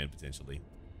take you in, potentially.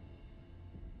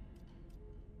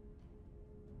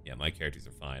 Yeah, my characters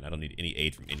are fine. I don't need any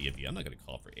aid from any of you. I'm not going to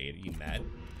call for aid. Are you mad?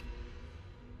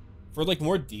 For, like,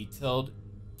 more detailed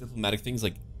diplomatic things,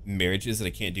 like, marriages that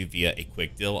I can't do via a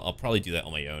quick deal. I'll probably do that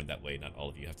on my own. That way, not all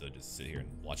of you have to just sit here and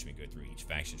watch me go through each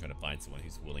faction trying to find someone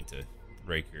who's willing to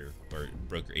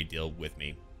broker a deal with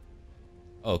me.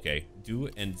 Okay, Du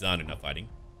and Zan are now fighting.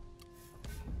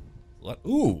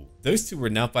 Ooh, those two were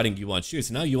now fighting Yuan Shu.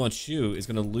 So now Yuan Shu is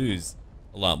going to lose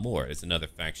a lot more. It's another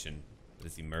faction that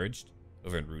has emerged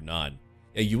over in Runan.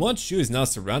 Yeah, Yuan Shu is now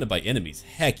surrounded by enemies.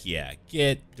 Heck yeah,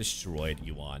 get destroyed,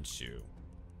 Yuan Shu.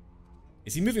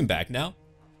 Is he moving back now?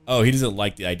 Oh, he doesn't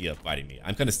like the idea of fighting me.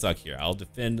 I'm kind of stuck here. I'll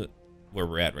defend where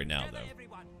we're at right now, though.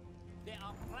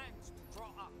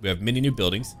 We have many new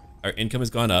buildings. Our income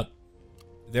has gone up.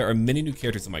 There are many new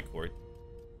characters in my court.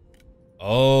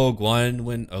 Oh,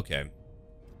 Guanwen. Okay.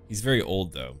 He's very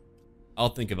old, though. I'll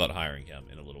think about hiring him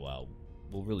in a little while.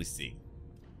 We'll really see.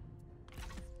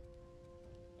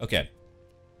 Okay.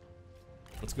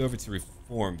 Let's go over to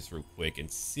reforms real quick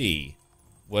and see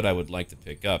what I would like to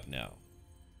pick up now.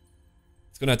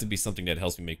 It's going to have to be something that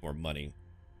helps me make more money.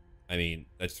 I mean,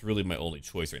 that's really my only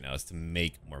choice right now is to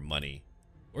make more money.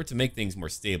 Or to make things more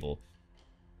stable.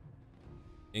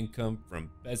 Income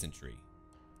from peasantry.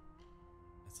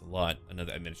 That's a lot.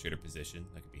 Another administrator position.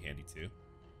 That could be handy too.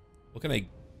 What can I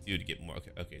do to get more?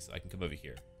 Okay, so I can come over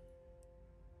here.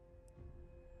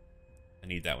 I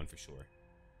need that one for sure.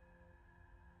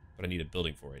 But I need a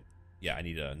building for it. Yeah, I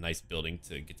need a nice building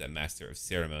to get that Master of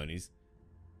Ceremonies.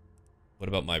 What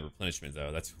about my replenishment,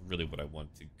 though? That's really what I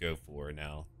want to go for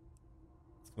now.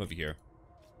 Let's come over here.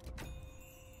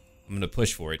 I'm going to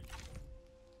push for it.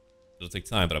 It'll take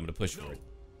time, but I'm going to push for it.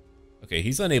 Okay,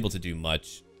 he's unable to do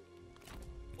much.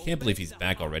 I can't believe he's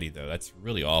back already, though. That's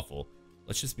really awful.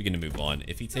 Let's just begin to move on.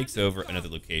 If he takes over another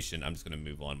location, I'm just going to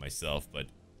move on myself, but...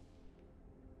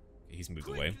 Okay, he's moved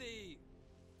away.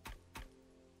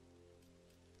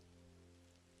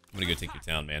 I'm going to go take your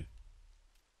town, man.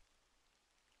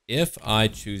 If I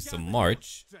choose to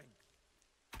march...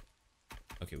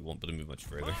 Okay, we won't be able to move much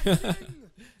further.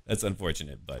 That's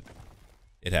unfortunate, but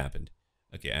it happened.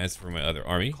 Okay, as for my other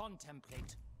army...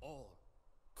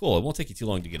 Cool, it won't take you too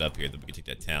long to get up here, then we can take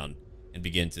that town and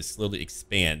begin to slowly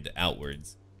expand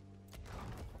outwards.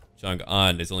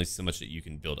 Chang'an, there's only so much that you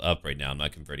can build up right now. I'm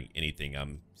not converting anything.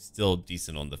 I'm still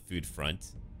decent on the food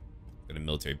front. Got a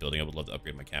military building. I would love to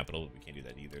upgrade my capital, but we can't do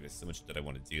that either. There's so much that I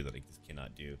want to do that I just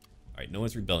cannot do. Alright, no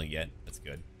one's rebelling yet. That's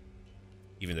good.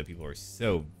 Even though people are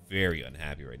so very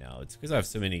unhappy right now. It's because I have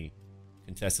so many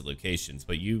contested locations,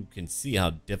 but you can see how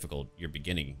difficult your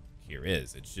beginning here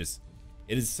is. It's just...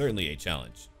 It is certainly a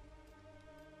challenge.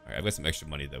 Alright, I've got some extra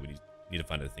money, though. We need to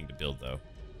find a thing to build, though.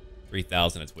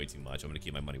 3,000, that's way too much. I'm going to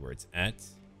keep my money where it's at.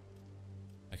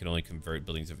 I can only convert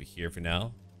buildings over here for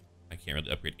now. I can't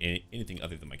really upgrade anything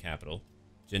other than my capital.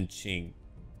 Jinqing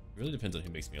really depends on who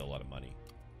makes me a lot of money.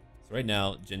 So right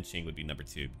now, Jinqing would be number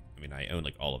 2. I mean, I own,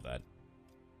 like, all of that.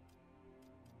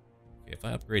 Okay, if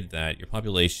I upgrade that, your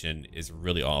population is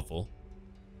really awful.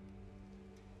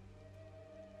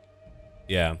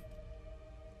 Yeah.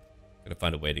 Gotta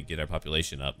find a way to get our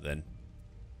population up then.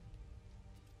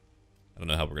 I don't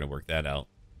know how we're gonna work that out,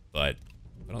 but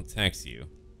if I don't tax you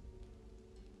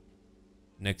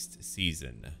next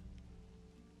season,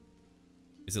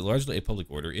 is it largely a public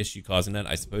order issue causing that?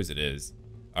 I suppose it is.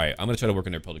 All right, I'm gonna try to work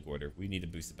on their public order. We need to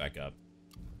boost it back up.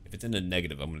 If it's in the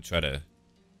negative, I'm gonna try to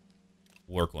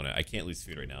work on it. I can't lose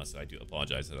food right now, so I do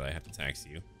apologize that I have to tax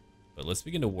you. But let's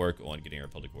begin to work on getting our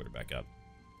public order back up.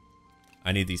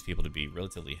 I need these people to be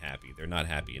relatively happy. They're not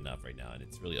happy enough right now, and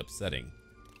it's really upsetting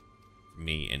for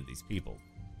me and these people.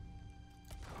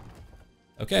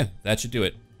 Okay, that should do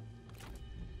it.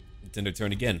 It's in their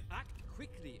turn again.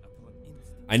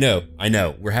 I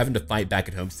know. We're having to fight back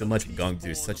at home so much. Gongdu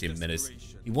is such a menace.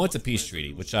 He wants a peace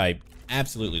treaty, which I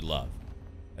absolutely love.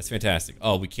 That's fantastic.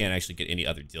 Oh, we can't actually get any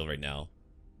other deal right now.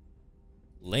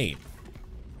 Lame.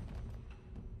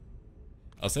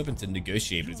 I was hoping to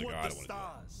negotiate, but he's like, oh, I don't want to do it.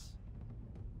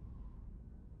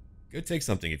 Go take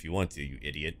something if you want to, you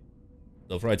idiot.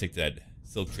 They'll probably take that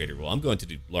silk trader role. I'm going to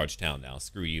do large town now.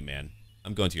 Screw you, man.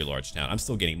 I'm going to your large town. I'm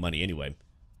still getting money anyway.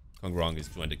 Kongrong has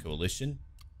joined a coalition.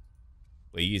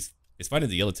 Wait, he's fighting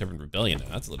the Yellow Tavern Rebellion now.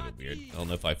 That's a little bit weird. I don't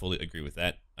know if I fully agree with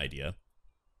that idea.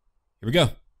 Here we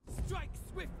go.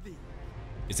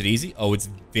 Is it easy? Oh, it's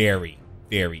very,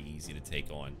 very easy to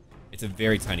take on. It's a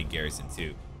very tiny garrison,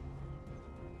 too.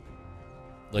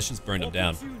 Let's just burn them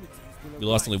down. We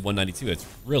lost only 192. That's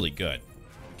really good.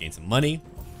 Gain some money.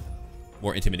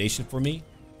 More intimidation for me.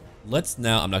 Let's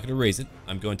now... I'm not going to raise it.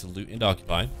 I'm going to loot and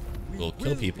occupy. We'll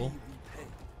kill people.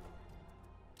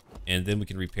 And then we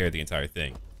can repair the entire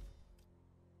thing.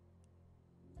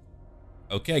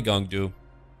 Okay, Gongdu.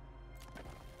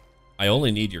 I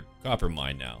only need your copper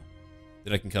mine now.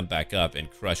 Then I can come back up and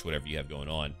crush whatever you have going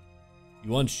on.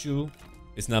 Yuan Shu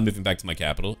is now moving back to my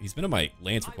capital. He's been on my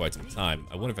lands for quite some time.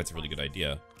 I wonder if that's a really good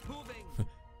idea.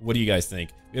 What do you guys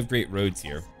think? We have great roads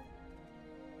here.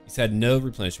 He's had no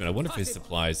replenishment. I wonder if his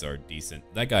supplies are decent.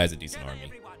 That guy has a decent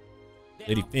army.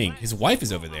 Lady Fing. His wife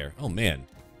is over there. Oh, man.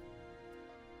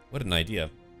 What an idea.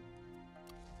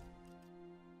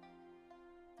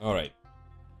 Alright.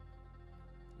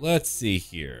 Let's see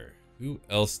here. Who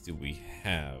else do we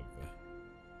have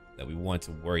that we want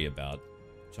to worry about?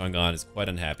 Chang'an is quite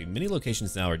unhappy. Many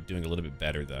locations now are doing a little bit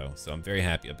better, though, so I'm very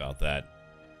happy about that.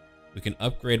 We can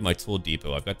upgrade my tool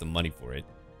depot. I've got the money for it.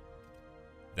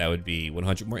 That would be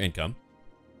 100 more income.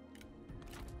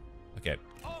 Okay.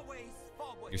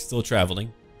 You're still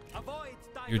traveling.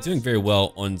 You're doing very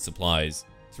well on supplies.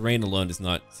 Terrain alone is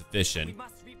not sufficient.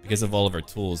 Because of all of our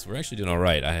tools, we're actually doing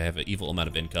alright. I have an evil amount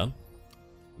of income.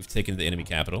 We've taken the enemy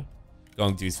capital.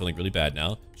 Gongdu is feeling really bad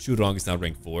now. Shurong is now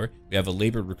rank 4. We have a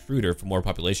labor recruiter for more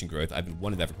population growth. I've been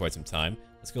wanting that for quite some time.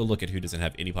 Let's go look at who doesn't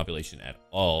have any population at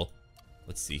all.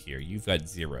 Let's see here. You've got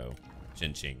 0.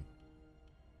 Jinqing.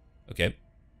 Okay.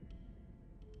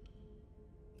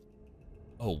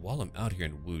 Oh, while I'm out here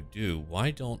in Wudu,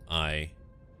 why don't I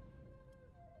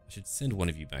should send one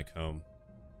of you back home.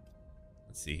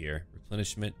 Let's see here.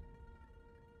 Replenishment.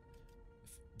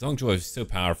 Dong Zhuo is so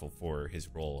powerful for his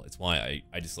role. It's why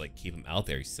I just like keep him out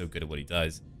there. He's so good at what he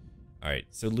does. Alright,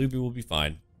 so Lubu will be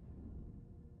fine.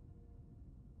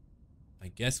 I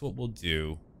guess what we'll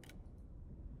do,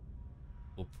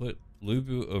 we'll put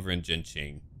Lubu over in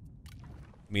Jinqing.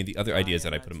 I mean, the other idea is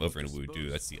that I put him over in Wudu.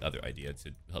 That's the other idea,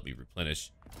 to help me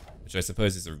replenish, which I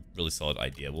suppose is a really solid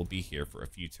idea. We'll be here for a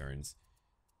few turns.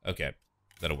 Okay,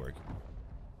 that'll work.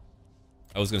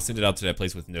 I was going to send it out to that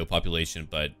place with no population,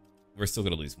 but we're still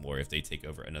going to lose more if they take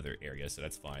over another area, so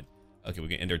that's fine. Okay, we're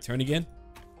going to end our turn again.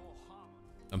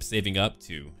 I'm saving up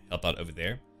to help out over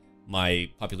there. My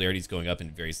popularity is going up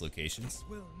in various locations.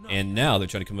 And now they're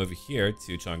trying to come over here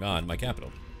to Chang'an, my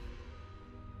capital.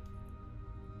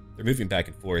 They're moving back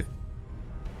and forth.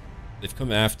 They've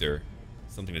come after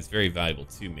something that's very valuable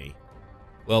to me.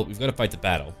 Well, we've got to fight the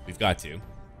battle. We've got to.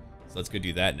 So let's go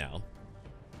do that now.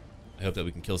 I hope that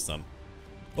we can kill some.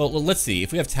 Well, let's see.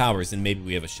 If we have towers, then maybe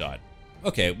we have a shot.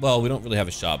 Okay, well, we don't really have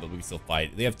a shot, but we can still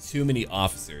fight. They have too many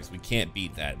officers. We can't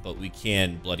beat that, but we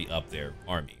can bloody up their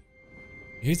army.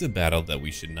 Here's a battle that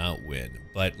we should not win,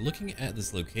 but looking at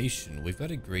this location, we've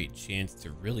got a great chance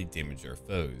to really damage our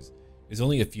foes. There's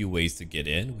only a few ways to get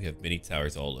in. We have many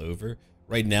towers all over.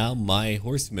 Right now, my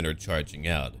horsemen are charging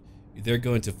out. They're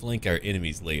going to flank our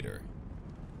enemies later.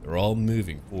 They're all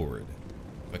moving forward.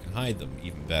 If I can hide them,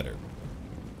 even better.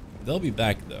 They'll be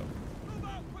back though.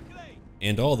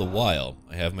 And all the while,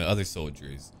 I have my other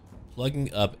soldiers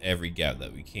plugging up every gap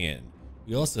that we can.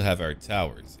 We also have our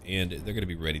towers, and they're going to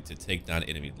be ready to take down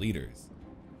enemy leaders.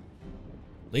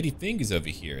 Lady Fing is over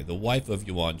here, the wife of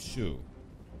Yuan Shu.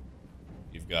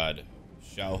 You've got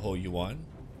Xiaoho Yuan,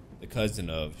 the cousin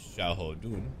of Xiaoho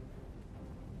Dun.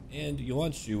 And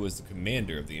Yuan Shu was the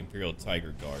commander of the Imperial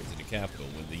Tiger Guards in the capital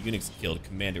when the eunuchs killed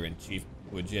Commander-in-Chief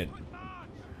Hu Jin.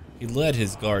 He led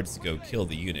his guards to go kill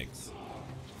the eunuchs.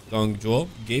 Dong Zhuo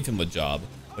gave him a job,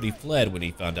 but he fled when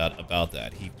he found out about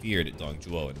that. He feared Dong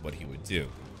Zhuo and what he would do.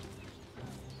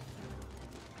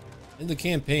 In the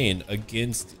campaign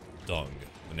against Dong,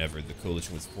 whenever the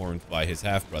coalition was formed by his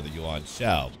half-brother Yuan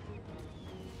Shao,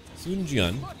 Sun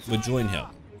Jian would join him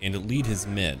and lead his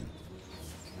men.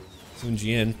 Sun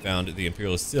Jian found the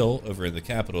Imperial Seal over in the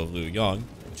capital of Luoyang,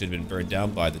 which had been burned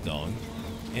down by the Dong,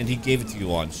 and he gave it to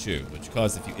Yuan Shu, which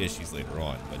caused a few issues later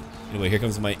on. But anyway, here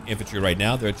comes my infantry right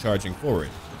now. They're charging forward.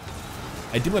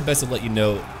 I do my best to let you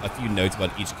know a few notes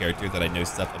about each character that I know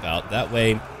stuff about. That way,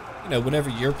 you know, whenever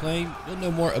you're playing, you'll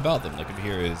know more about them. Like over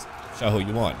here is Xiaoho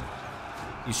Yuan.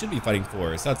 He should be fighting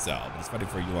for Cao, but he's fighting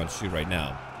for Yuan Shu right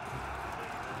now.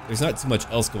 There's not too much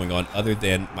else going on other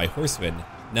than my horsemen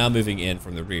now moving in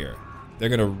from the rear. They're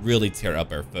going to really tear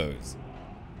up our foes.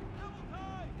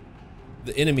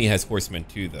 The enemy has horsemen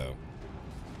too, though.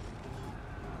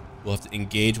 We'll have to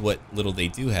engage what little they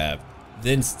do have,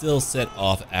 then still set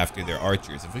off after their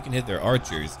archers. If we can hit their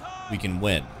archers, we can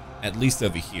win, at least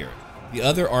over here. The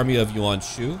other army of Yuan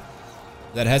Shu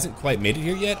that hasn't quite made it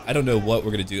here yet, I don't know what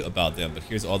we're going to do about them, but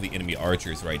here's all the enemy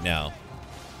archers right now.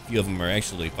 A few of them are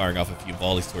actually firing off a few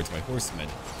volleys towards my horsemen.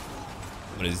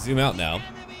 I'm going to zoom out now,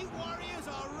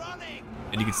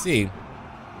 and you can see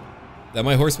that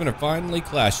my horsemen are finally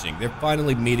clashing. They're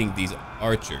finally meeting these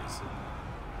archers.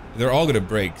 They're all going to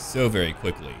break so very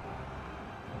quickly.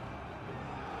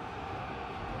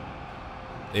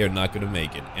 They are not going to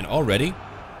make it. And already,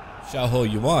 Xiaoho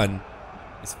Yuan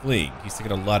is fleeing. He's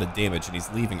taking a lot of damage and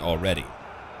he's leaving already.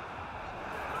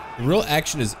 The real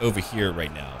action is over here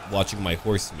right now, watching my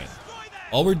horsemen.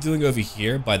 All we're doing over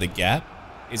here by the gap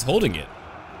is holding it.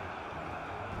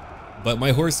 But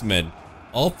my horsemen,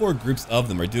 all 4 groups of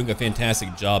them, are doing a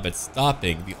fantastic job at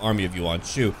stopping the army of Yuan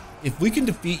Shu. If we can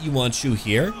defeat Yuan Shu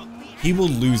here, he will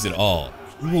lose it all.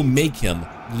 We will make him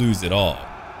lose it all.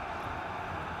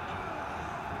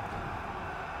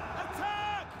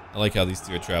 I like how these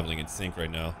two are traveling in sync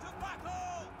right now.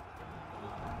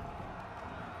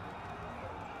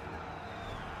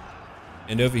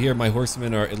 And over here, my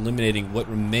horsemen are eliminating what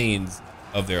remains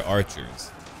of their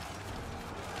archers.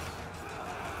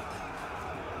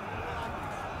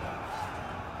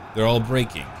 They're all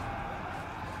breaking.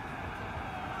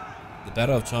 The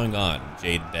Battle of Chang'an,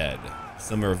 Jade Bed,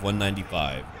 summer of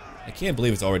 195. I can't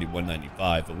believe it's already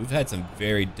 195, but we've had some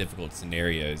very difficult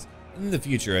scenarios. In the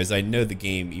future, as I know the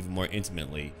game even more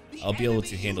intimately, I'll be able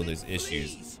to handle those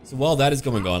issues. So while that is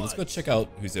going on, let's go check out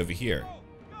who's over here.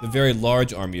 The very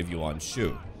large army of Yuan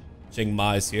Shu. Cheng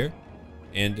Ma is here,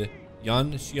 and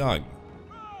Yan Xiang.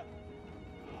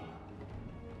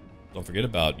 Don't forget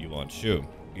about Yuan Shu.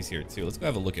 He's here too. Let's go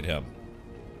have a look at him.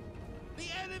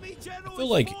 I feel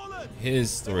like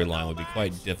his storyline would be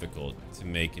quite difficult to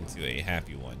make into a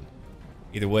happy one.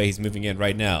 Either way, he's moving in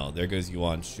right now. There goes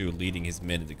Yuan Shu leading his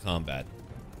men into combat.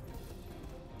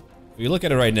 If we look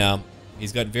at it right now,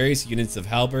 he's got various units of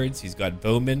halberds. He's got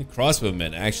bowmen,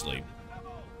 crossbowmen actually.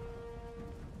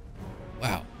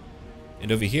 Wow.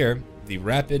 And over here, the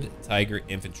Rapid Tiger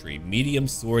Infantry, medium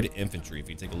sword infantry. If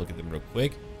you take a look at them real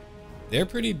quick, they're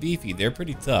pretty beefy. They're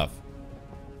pretty tough.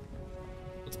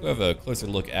 Let's go have a closer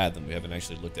look at them. We haven't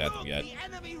actually looked at them yet.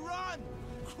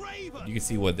 You can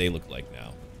see what they look like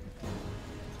now.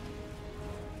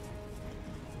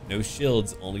 No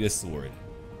shields, only a sword.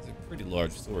 These are pretty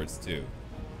large swords too.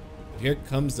 But here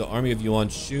comes the army of Yuan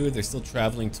Shu. They're still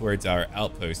traveling towards our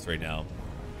outpost right now.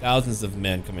 Thousands of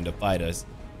men coming to fight us,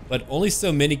 but only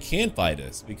so many can fight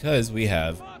us because we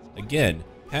have, again,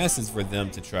 passes for them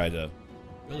to try to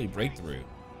really break through.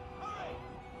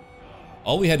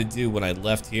 All we had to do when I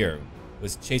left here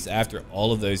was chase after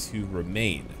all of those who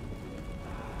remain.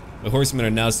 My horsemen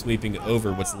are now sweeping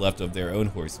over what's left of their own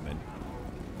horsemen.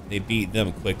 They beat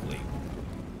them quickly.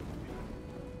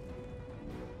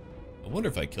 I wonder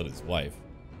if I killed his wife.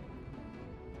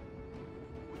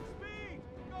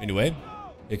 Anyway,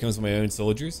 here comes my own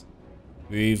soldiers.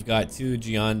 We've got 2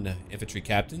 Jian infantry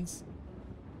captains.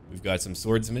 We've got some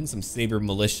swordsmen, some saber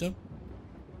militia,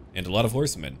 and a lot of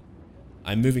horsemen.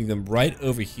 I'm moving them right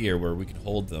over here where we can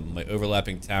hold them. My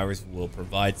overlapping towers will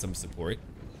provide some support.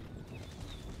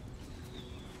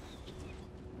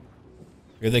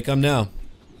 Here they come now.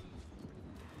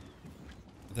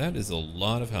 That is a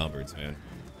lot of halberds, man.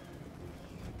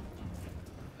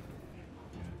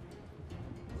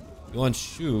 Yuan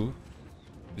Shu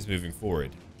is moving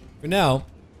forward. For now,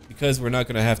 because we're not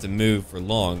going to have to move for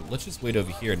long, let's just wait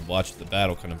over here and watch the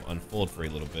battle kind of unfold for a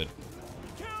little bit.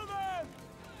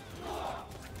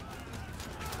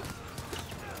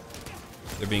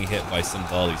 They're being hit by some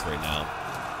volleys right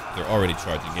now. They're already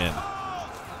charging in.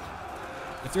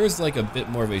 If there was like a bit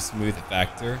more of a smooth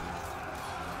factor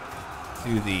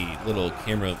to the little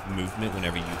camera movement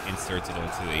whenever you insert it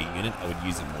onto a unit, I would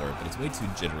use it more, but it's way too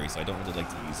jittery, so I don't really like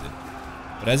to use it.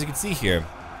 But as you can see here,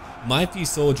 my few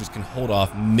soldiers can hold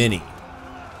off many.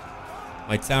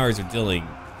 My towers are dealing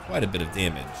quite a bit of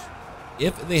damage.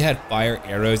 If they had fire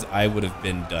arrows, I would have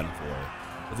been done for.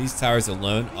 But these towers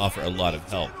alone offer a lot of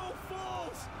help.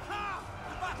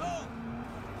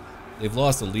 They've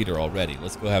lost a leader already.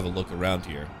 Let's go have a look around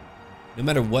here. No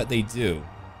matter what they do,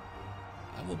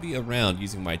 I will be around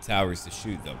using my towers to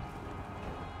shoot them.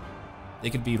 They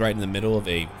could be right in the middle of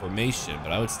a formation,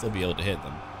 but I would still be able to hit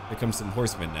them. Here comes some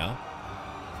horsemen now.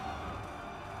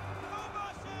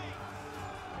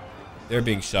 They're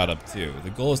being shot up too. The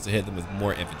goal is to hit them with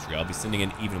more infantry. I'll be sending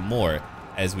in even more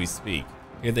as we speak.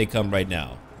 Here they come right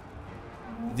now.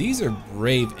 These are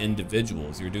brave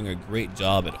individuals who are doing a great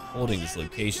job at holding this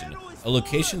location. A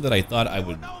location that I thought I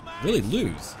would really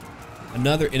lose.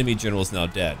 Another enemy general is now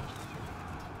dead.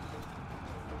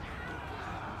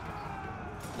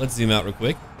 Let's zoom out real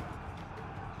quick.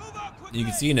 You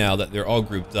can see now that they're all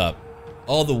grouped up.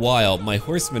 All the while, my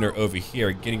horsemen are over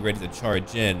here getting ready to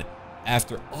charge in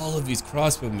after all of these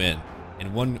crossbowmen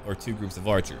and 1 or 2 groups of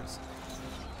archers.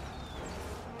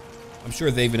 I'm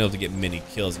sure they've been able to get many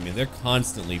kills. I mean, they're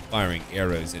constantly firing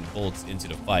arrows and bolts into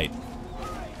the fight.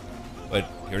 But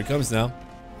here it comes now.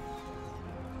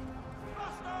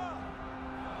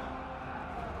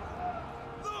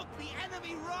 Look, the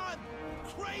enemy run!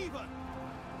 Craven!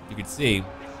 You can see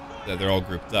that they're all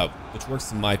grouped up, which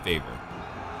works in my favor.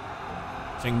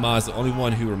 Cheng Ma is the only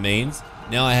one who remains.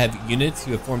 Now I have units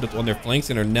who have formed up on their flanks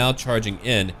and are now charging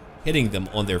in, hitting them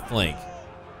on their flank.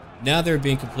 Now they're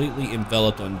being completely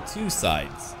enveloped on two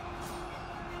sides.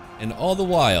 And all the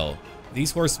while,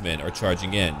 these horsemen are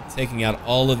charging in, taking out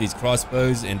all of these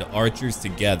crossbows and archers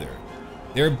together.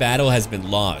 Their battle has been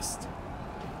lost.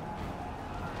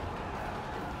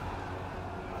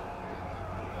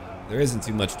 There isn't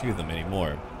too much to them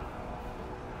anymore.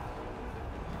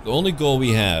 The only goal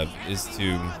we have is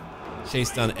to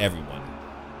chase down everyone.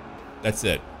 That's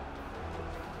it.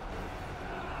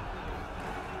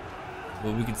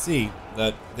 But we can see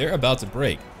that they're about to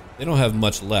break. They don't have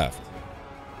much left.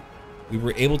 We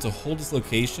were able to hold this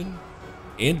location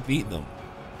and beat them.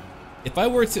 If I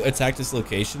were to attack this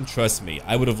location, trust me,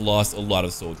 I would have lost a lot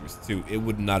of soldiers too. It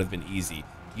would not have been easy.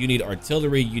 You need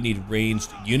artillery, you need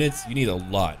ranged units, you need a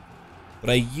lot. But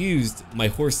I used my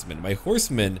horsemen. My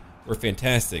horsemen were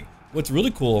fantastic. What's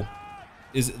really cool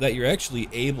is that you're actually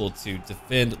able to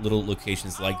defend little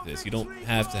locations like this. You don't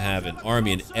have to have an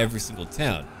army in every single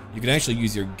town. You can actually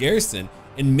use your garrison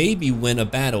and maybe win a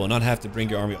battle and not have to bring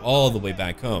your army all the way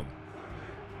back home.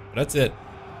 But that's it.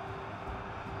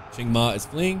 Cheng Ma is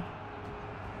fleeing.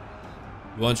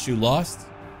 Yuan Shu lost.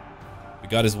 We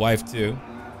got his wife too.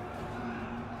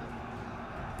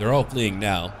 They're all fleeing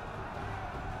now.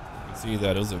 You can see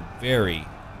that it was a very,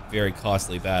 very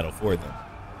costly battle for them.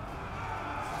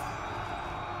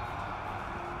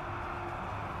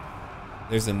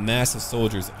 There's a mass of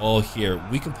soldiers all here.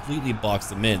 We completely boxed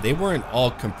them in. They weren't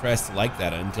all compressed like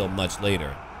that until much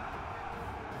later.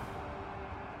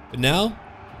 But now,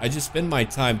 I just spend my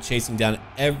time chasing down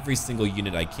every single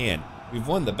unit I can. We've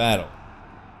won the battle.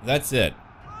 That's it.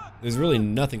 There's really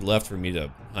nothing left for me to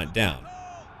hunt down.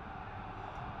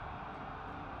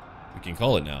 We can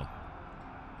call it now.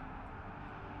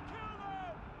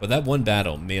 But that one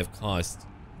battle may have cost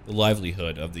the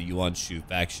livelihood of the Yuan Shu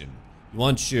faction.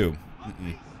 Yuan Shu,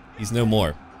 he's no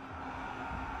more.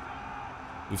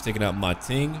 We've taken out Ma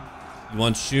Ting.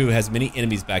 Yuan Shu has many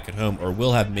enemies back at home, or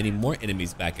will have many more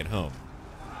enemies back at home.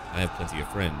 I have plenty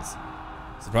of friends.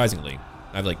 Surprisingly,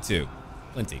 I have like 2.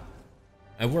 Plenty.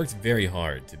 I worked very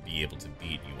hard to be able to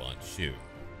beat Yuan Shu.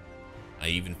 I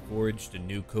even forged a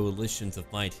new coalition to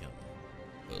fight him.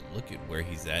 But look at where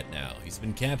he's at now. He's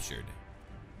been captured.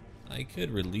 I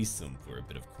could release him for a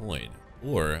bit of coin,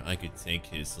 or I could take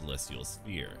his celestial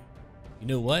sphere. You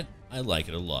know what? I like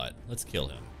it a lot. Let's kill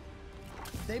him.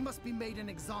 They must be made an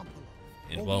example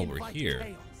of. And while we're here,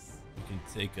 we can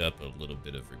take up a little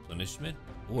bit of replenishment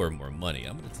or more money.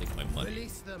 I'm going to take my money.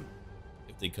 Release them.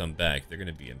 If they come back, they're going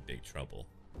to be in big trouble.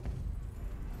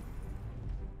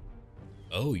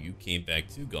 Oh, you came back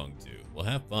to Gongdu. Well,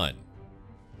 have fun.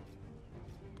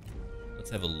 Let's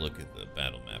have a look at the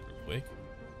battle map real quick.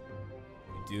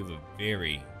 We do have a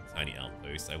very tiny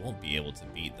outpost. I won't be able to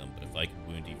beat them, but if I could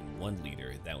wound even one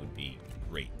leader, that would be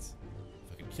great.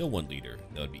 If I could kill one leader,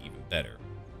 that would be even better.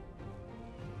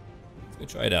 Let's go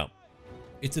try it out.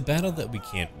 It's a battle that we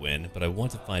can't win, but I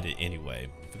want to find it anyway.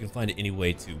 If we can find any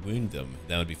way to wound them,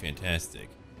 that would be fantastic.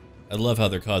 I love how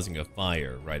they're causing a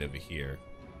fire right over here.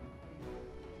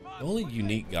 The only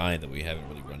unique guy that we haven't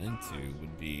really run into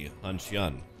would be Han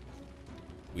Xian.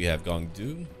 We have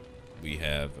Gongdu, we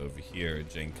have over here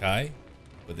Zheng Kai,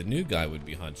 but the new guy would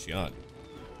be Han Xian.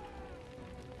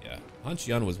 Yeah, Han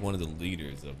Xian was one of the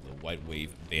leaders of the White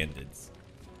Wave Bandits.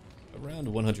 Around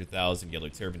 100,000 Yellow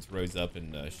Turbans rose up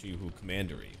in Shihu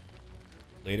Commandery.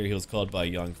 Later, he was called by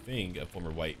Yang Feng, a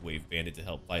former White Wave bandit, to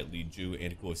help fight Li Zhu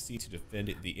and Guo Si to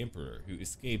defend the Emperor, who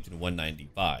escaped in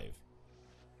 195.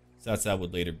 Cao Cao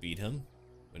would later beat him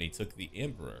when he took the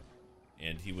Emperor,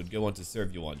 and he would go on to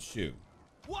serve Yuan Shu.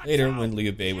 Later, when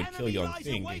Liu Bei would kill Yang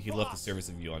Feng, he left the service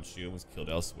of Yuan Shu and was killed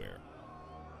elsewhere.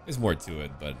 There's more to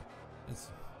it, but it's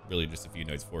really just a few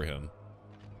notes for him.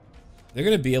 They're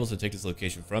going to be able to take this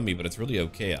location from me, but it's really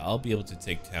okay. I'll be able to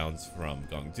take towns from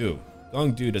Gongdu.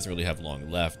 Gongdu doesn't really have long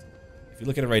left. If you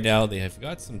look at it right now, they have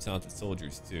got some talented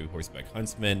soldiers too, horseback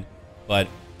huntsmen. But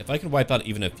if I can wipe out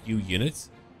even a few units,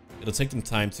 it'll take them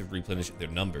time to replenish their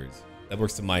numbers. That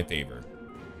works to my favor.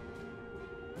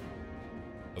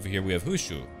 Over here we have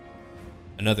Hushu,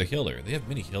 another healer. They have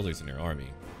many healers in their army.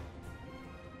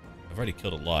 I've already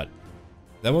killed a lot.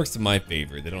 That works to my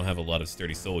favor. They don't have a lot of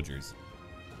sturdy soldiers.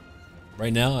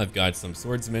 Right now, I've got some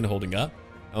swordsmen holding up.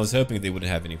 I was hoping they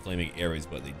wouldn't have any flaming arrows,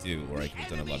 but they do, or I could have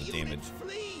done a lot of damage.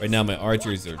 Right now, my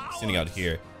archers are sitting out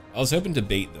here. I was hoping to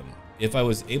bait them. If I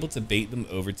was able to bait them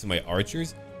over to my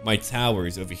archers, my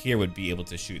towers over here would be able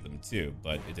to shoot them too,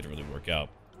 but it didn't really work out.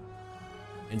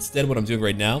 Instead, what I'm doing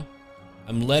right now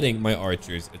I'm letting my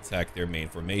archers attack their main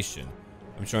formation.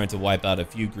 I'm trying to wipe out a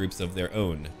few groups of their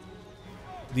own.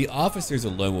 The officers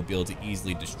alone will be able to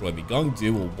easily destroy me.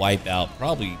 Gongdu will wipe out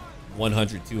probably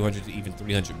 100, 200, to even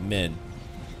 300 men.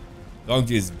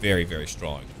 Gongdu is very, very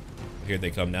strong. Here they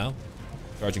come now,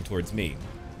 charging towards me.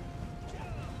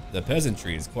 The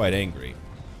peasantry is quite angry.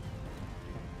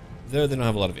 Though they don't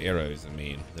have a lot of arrows, I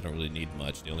mean, they don't really need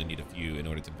much. They only need a few in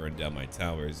order to burn down my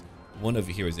towers. One over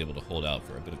here is able to hold out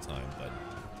for a bit of time, but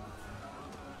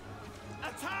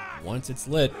once it's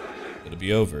lit, it'll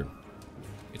be over.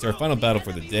 It's our final battle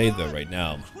for the day, though, right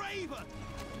now.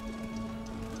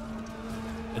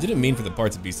 I didn't mean for the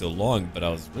part to be so long, but I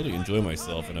was really enjoying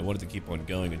myself, and I wanted to keep on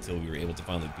going until we were able to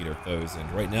finally beat our foes. And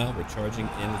right now, we're charging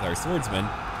in with our swordsmen.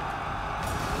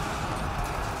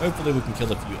 Hopefully, we can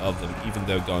kill a few of them, even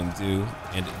though Gongdu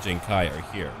and Jinkai are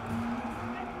here.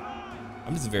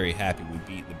 I'm just very happy we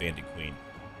beat the Bandit Queen.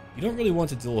 You don't really want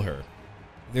to duel her.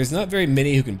 There's not very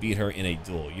many who can beat her in a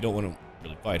duel. You don't want to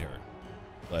really fight her.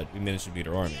 But we managed to beat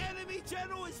her army. The enemy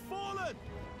general is fallen.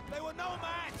 They were no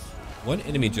match. One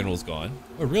enemy general's gone.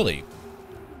 Oh, really?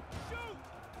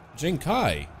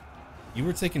 Jinkai, you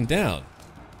were taken down.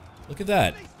 Look at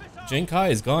that.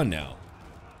 Jinkai is gone now.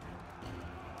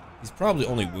 He's probably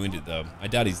only wounded, though. I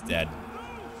doubt he's dead.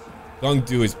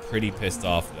 Gongdu is pretty pissed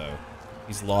off, though.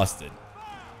 He's lost it.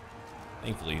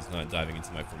 Thankfully, he's not diving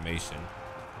into my formation.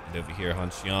 And over here, Han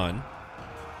Xian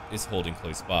is holding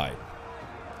close by.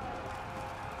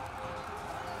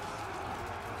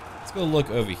 Let's go look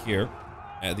over here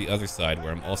at the other side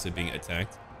where I'm also being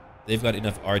attacked. They've got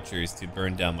enough archers to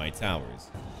burn down my towers.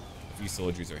 A few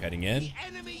soldiers are heading in. The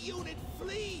enemy unit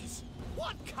flees.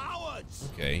 What cowards!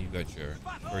 Okay, you got your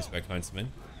horseback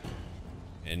huntsman.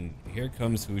 And here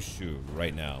comes Hushu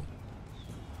right now.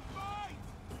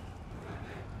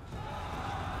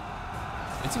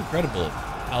 It's incredible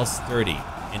how sturdy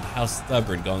and how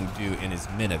stubborn Gongdu and his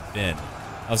men have been.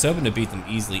 I was hoping to beat them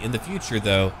easily. In the future,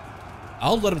 though,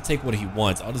 I'll let him take what he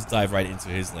wants. I'll just dive right into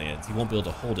his lands. He won't be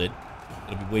able to hold it.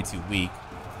 It'll be way too weak.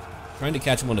 Trying to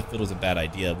catch him on the field was a bad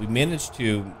idea. We managed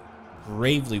to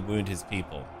bravely wound his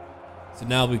people. So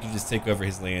now we can just take over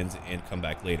his lands and come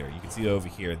back later. You can see over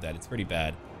here that it's pretty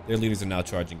bad. Their leaders are now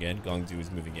charging in. Gongdu is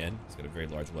moving in. He's got a very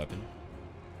large weapon.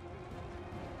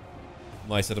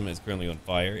 My settlement is currently on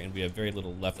fire, and we have very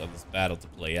little left of this battle to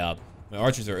play out. My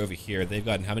archers are over here. They've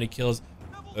gotten how many kills?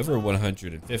 Over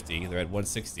 150. They're at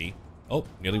 160. Oh,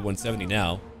 nearly 170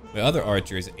 now. My other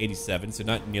archer is 87, so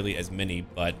not nearly as many,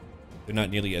 but they're not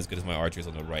nearly as good as my archers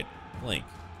on the right flank.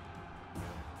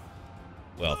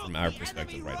 Well, from our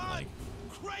perspective, right flank.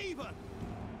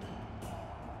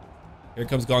 Here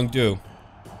comes Gongdu.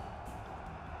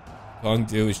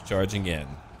 Gongdu is charging in.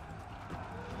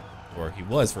 Or he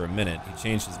was for a minute. He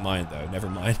changed his mind, though. Never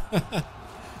mind.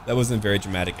 That wasn't very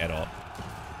dramatic at all.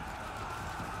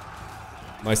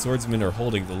 My swordsmen are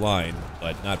holding the line,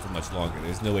 but not for much longer.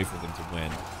 There's no way for them to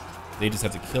win. They just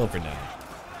have to kill for now.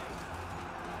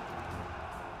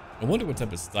 I wonder what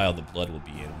type of style the blood will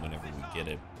be in whenever we get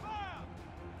it.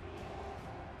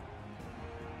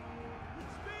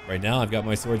 Right now, I've got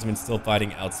my swordsmen still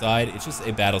fighting outside. It's just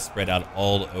a battle spread out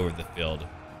all over the field.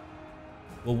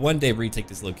 We'll one day retake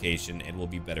this location and we'll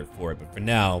be better for it. But for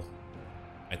now,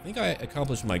 I think I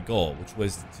accomplished my goal, which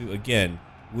was to, again,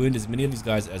 wound as many of these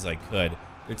guys as I could.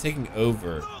 They're taking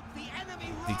over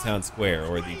the town square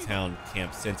or the town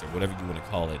camp center, whatever you want to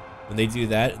call it. When they do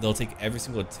that, they'll take every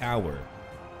single tower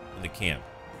in the camp.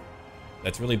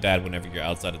 That's really bad whenever you're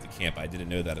outside of the camp. I didn't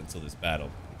know that until this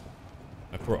battle.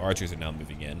 My poor archers are now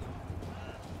moving in.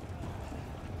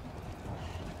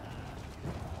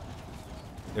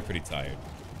 They're pretty tired.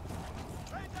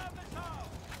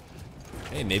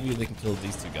 Hey, maybe they can kill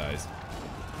these two guys.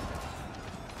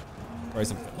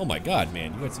 Oh my god,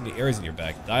 man. You got so many arrows in your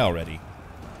back. Die already.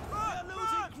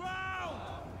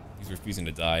 He's refusing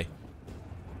to die.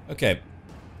 Okay.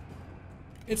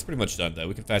 It's pretty much done, though.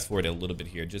 We can fast forward a little bit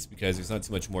here just because there's not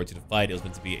too much more to the fight. It was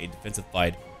meant to be a defensive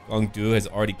fight. Gongdu has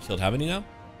already killed how many now?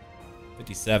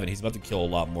 57. He's about to kill a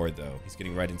lot more, though. He's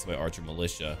getting right into my archer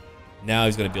militia. Now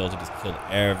he's going to be able to just kill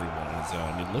everyone on his own.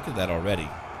 I mean, look at that already.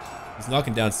 He's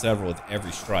knocking down several with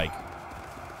every strike.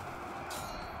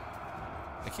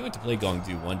 I can't wait to play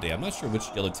Gongdu one day. I'm not sure which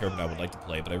Yellow Turban I would like to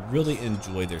play, but I really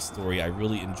enjoy their story. I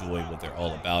really enjoy what they're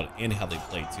all about and how they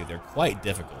play, too. They're quite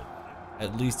difficult.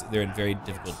 At least they're in very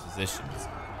difficult positions.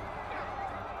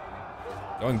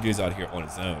 Gongdu's out here on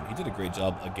his own. He did a great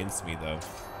job against me, though.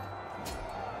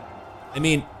 I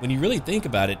mean, when you really think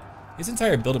about it, his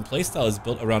entire build and playstyle is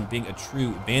built around being a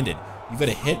true bandit. You've got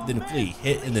to hit, then flee,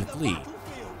 hit, and then flee.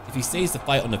 If he stays to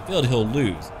fight on the field, he'll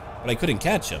lose. But I couldn't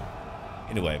catch him.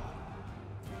 Anyway,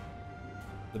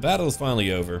 The battle is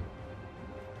finally over.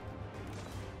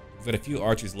 We've got a few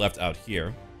archers left out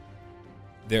here.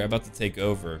 They're about to take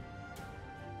over.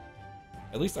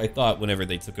 At least I thought whenever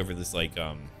they took over this, like,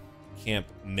 camp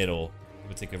middle, they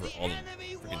would take over all the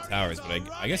freaking towers, but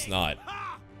I guess not.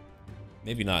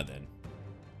 Maybe not then.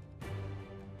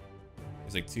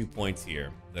 There's like 2 points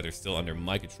here that are still under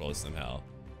my control somehow.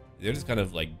 They're just kind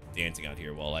of like dancing out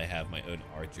here while I have my own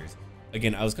archers.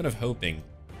 Again, I was kind of hoping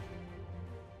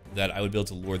that I would be able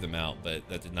to lure them out, but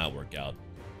that did not work out.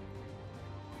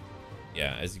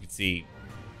 Yeah, as you can see,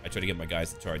 I try to get my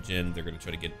guys to charge in. They're going to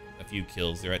try to get a few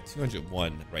kills. They're at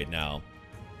 201 right now.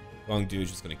 Gongdu is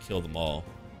just going to kill them all.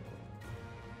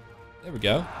 There we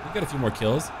go. We got a few more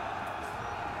kills.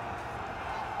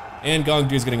 And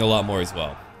Gongdu is getting a lot more as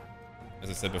well. As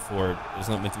I said before, it was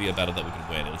not meant to be a battle that we could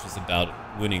win. It was just about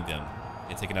winning them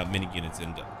and taking out mini units.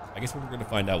 And I guess we're going to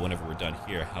find out whenever we're done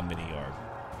here how many are,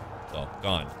 well,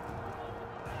 gone.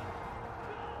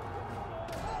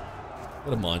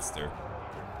 What a monster.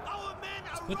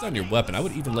 Just put down your weapon. I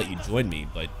would even let you join me,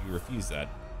 but you refuse that.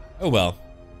 Oh well.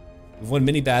 We've won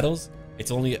many battles. It's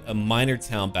only a minor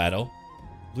town battle.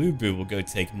 Lu Bu will go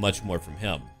take much more from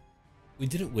him. We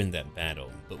didn't win that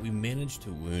battle, but we managed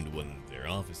to wound one of their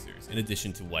officers, in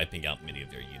addition to wiping out many of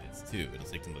their units too. It'll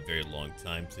take them a very long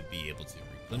time to be able to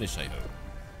replenish, I hope.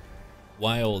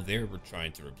 While they're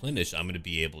trying to replenish, I'm going to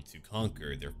be able to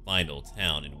conquer their final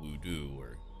town in Wudu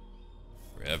or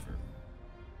wherever.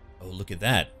 Oh, look at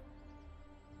that.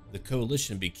 The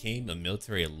coalition became a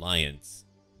military alliance.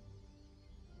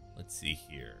 Let's see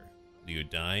here. Liu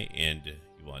Dai and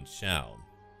Yuan Shao.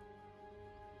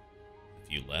 A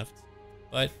few left,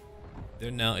 but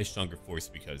they're now a stronger force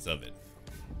because of it.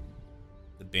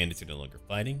 The bandits are no longer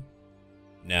fighting.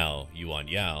 Now Yuan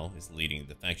Yao is leading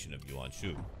the faction of Yuan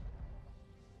Shu.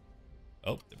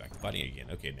 Oh, they're back to fighting again.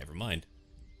 Okay, never mind.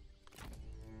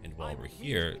 And while we're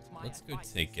here, let's go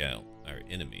take out our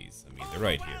enemies. I mean, they're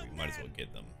right here. We might as well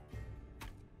get them.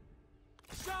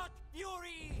 Shot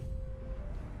Fury!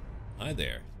 Hi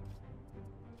there.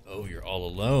 Oh, you're all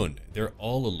alone. They're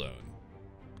all alone.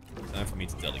 Time for me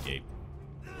to delegate.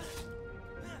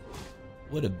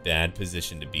 What a bad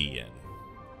position to be in.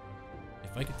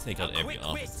 If I could take out every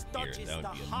office here, that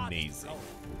would be amazing.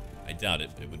 I doubt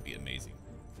it, but it would be amazing.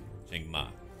 Cheng Ma,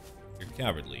 you're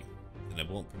cowardly, then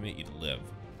I won't permit you to live.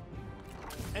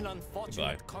 An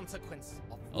unfortunate Goodbye. consequence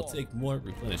of I'll war. take more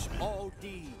replenishment. All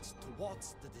deeds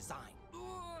towards the design.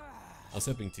 I was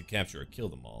hoping to capture or kill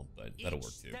them all, but that'll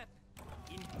work too. Step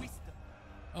in wisdom.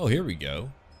 Oh, here we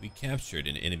go. We captured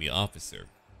an enemy officer.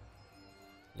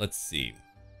 Let's see.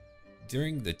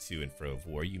 During the to and fro of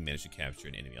war, you managed to capture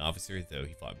an enemy officer. Though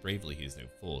he fought bravely, he is no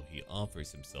fool. He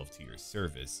offers himself to your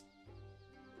service.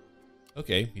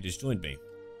 Okay, he just joined me.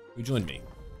 Who joined me?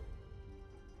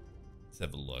 Let's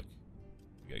have a look.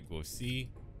 We got Guo Si.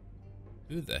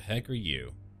 Who the heck are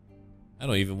you? I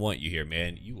don't even want you here,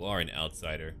 man. You are an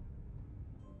outsider.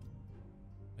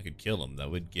 I could kill him.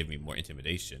 That would give me more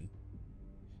intimidation.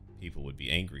 People would be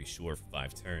angry, sure, for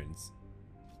 5 turns.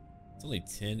 It's only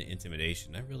 10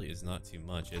 intimidation. That really is not too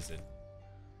much, is it?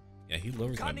 Yeah, he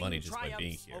lowers my money just by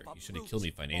being here. He should have killed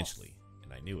me financially,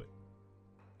 and I knew it.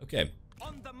 Okay.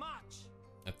 On the march.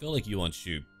 I feel like Yuan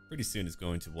Shu pretty soon is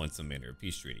going to want some manner of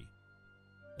peace treaty.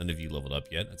 None of you leveled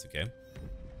up yet. That's okay.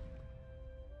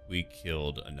 We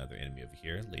killed another enemy over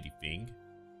here, Lady Fing.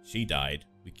 She died.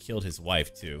 We killed his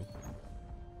wife, too.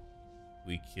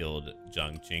 We killed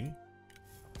Zhang Qing.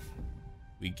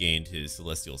 We gained his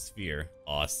celestial sphere.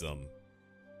 Awesome.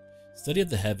 Study of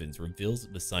the heavens reveals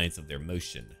the science of their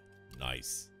motion.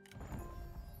 Nice.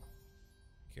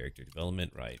 Character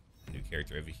development, right. New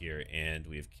character over here, and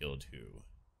we have killed who?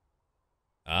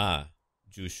 Ah,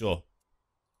 Zhuo.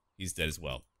 He's dead as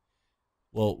well.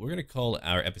 Well, we're going to call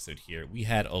our episode here. We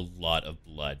had a lot of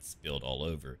blood spilled all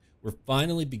over. We're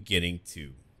finally beginning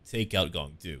to take out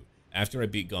Gongdu. After I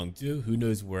beat Gongdu, who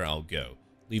knows where I'll go.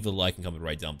 Leave a like and comment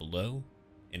right down below.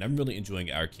 And I'm really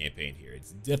enjoying our campaign here.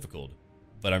 It's difficult,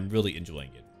 but I'm really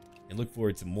enjoying it. And look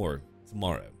forward to more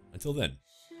tomorrow. Until then.